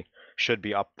really should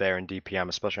be up there in DPM,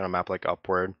 especially on a map like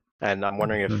Upward. And I'm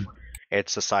wondering if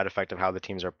it's a side effect of how the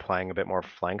teams are playing a bit more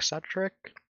flank centric,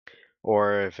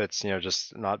 or if it's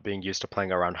just not being used to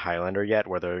playing around Highlander yet,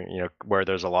 where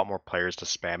there's a lot more players to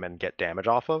spam and get damage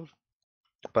off of.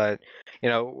 But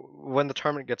when the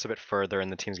tournament gets a bit further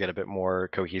and the teams get a bit more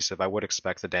cohesive, I would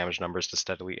expect the damage numbers to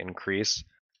steadily increase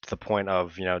to the point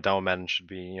of demo men should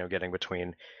be getting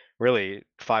between really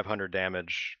 500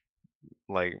 damage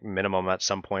like minimum at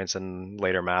some points in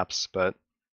later maps, but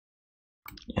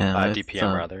yeah,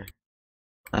 DPM rather.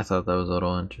 I thought that was a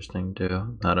little interesting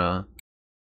too. That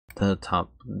the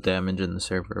top damage in the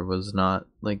server was not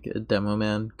like a demo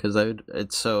man, because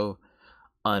it's so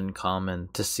uncommon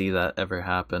to see that ever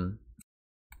happen,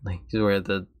 like where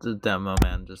the demo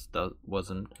man just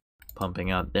wasn't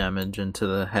pumping out damage into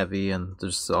the heavy and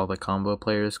just all the combo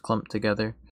players clumped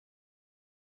together.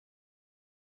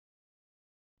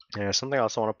 Yeah, something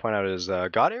else I want to point out is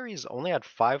God Ares only had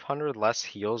 500 less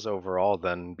heals overall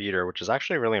than Beater, which is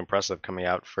actually really impressive coming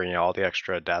out for all the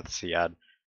extra deaths he had.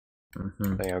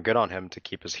 Good on him to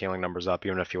keep his healing numbers up,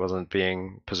 even if he wasn't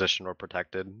being positioned or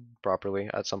protected properly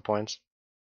at some points.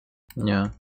 Yeah.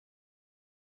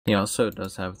 He also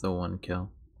does have the 1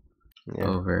 kill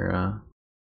over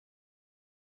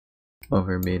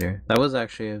Beater. That was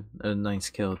actually a nice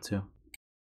kill too.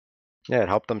 Yeah, it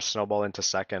helped them snowball into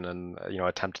second and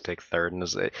attempt to take third, and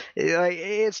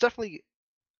it's definitely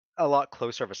a lot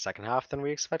closer of a second half than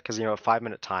we expect, because a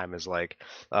 5-minute time is like,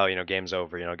 oh, game's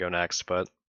over, go next. But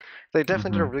they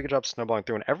definitely did a really good job snowballing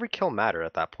through, and every kill mattered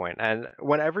at that point. And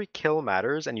when every kill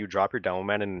matters and you drop your demo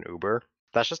man in an Uber,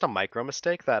 that's just a micro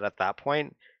mistake that at that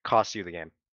point costs you the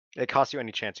game. It costs you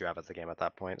any chance you have at the game at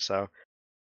that point. So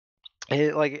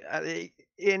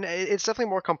it's definitely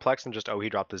more complex than just, oh, he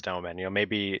dropped his demo man.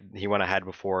 Maybe he went ahead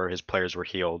before his players were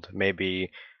healed.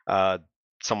 Maybe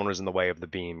someone was in the way of the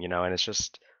beam. And it's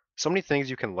just so many things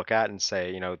you can look at and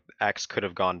say, X could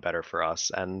have gone better for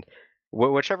us. And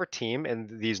whichever team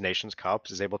in these Nations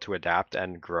Cups is able to adapt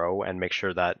and grow and make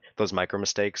sure that those micro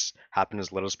mistakes happen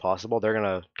as little as possible, they're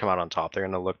gonna come out on top. They're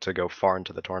gonna look to go far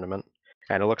into the tournament.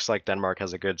 And it looks like Denmark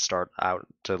has a good start out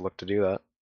to look to do that.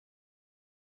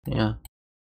 Yeah,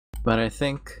 but I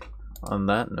think on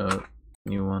that note,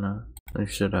 we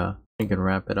can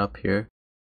wrap it up here.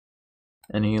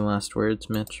 Any last words,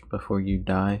 Mitch, before you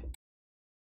die?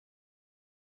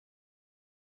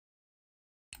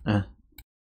 How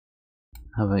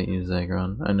about you,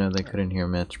 Zagron? I know they couldn't hear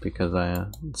Mitch because I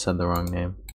said the wrong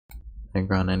name.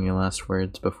 Zagron, any last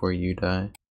words before you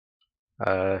die?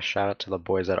 Shout out to the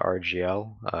boys at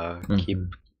RGL. Keep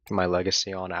my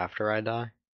legacy on after I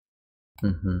die.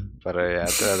 But yeah,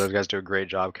 those guys do a great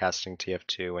job casting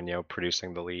TF2 and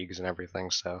producing the leagues and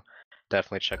everything. So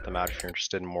definitely check them out if you're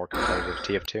interested in more competitive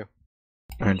TF2.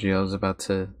 RGL is about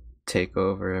to take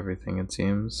over everything, it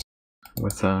seems,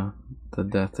 with the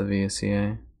death of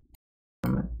ESEA.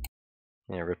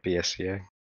 Yeah, rip ESEA.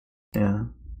 Yeah,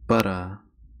 but I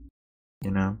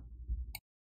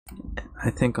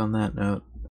think on that note,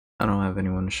 I don't have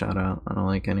anyone to shout out. I don't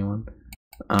like anyone.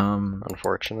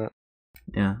 Unfortunate.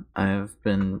 Yeah, I have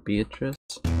been Beatrice.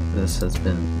 This has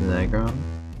been Zagron.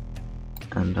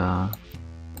 And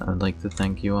I'd like to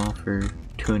thank you all for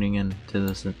tuning in to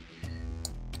this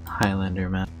Highlander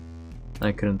map.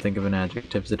 I couldn't think of an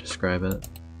adjective to describe it.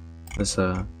 This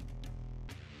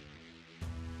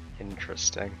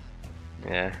Interesting.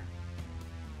 Yeah.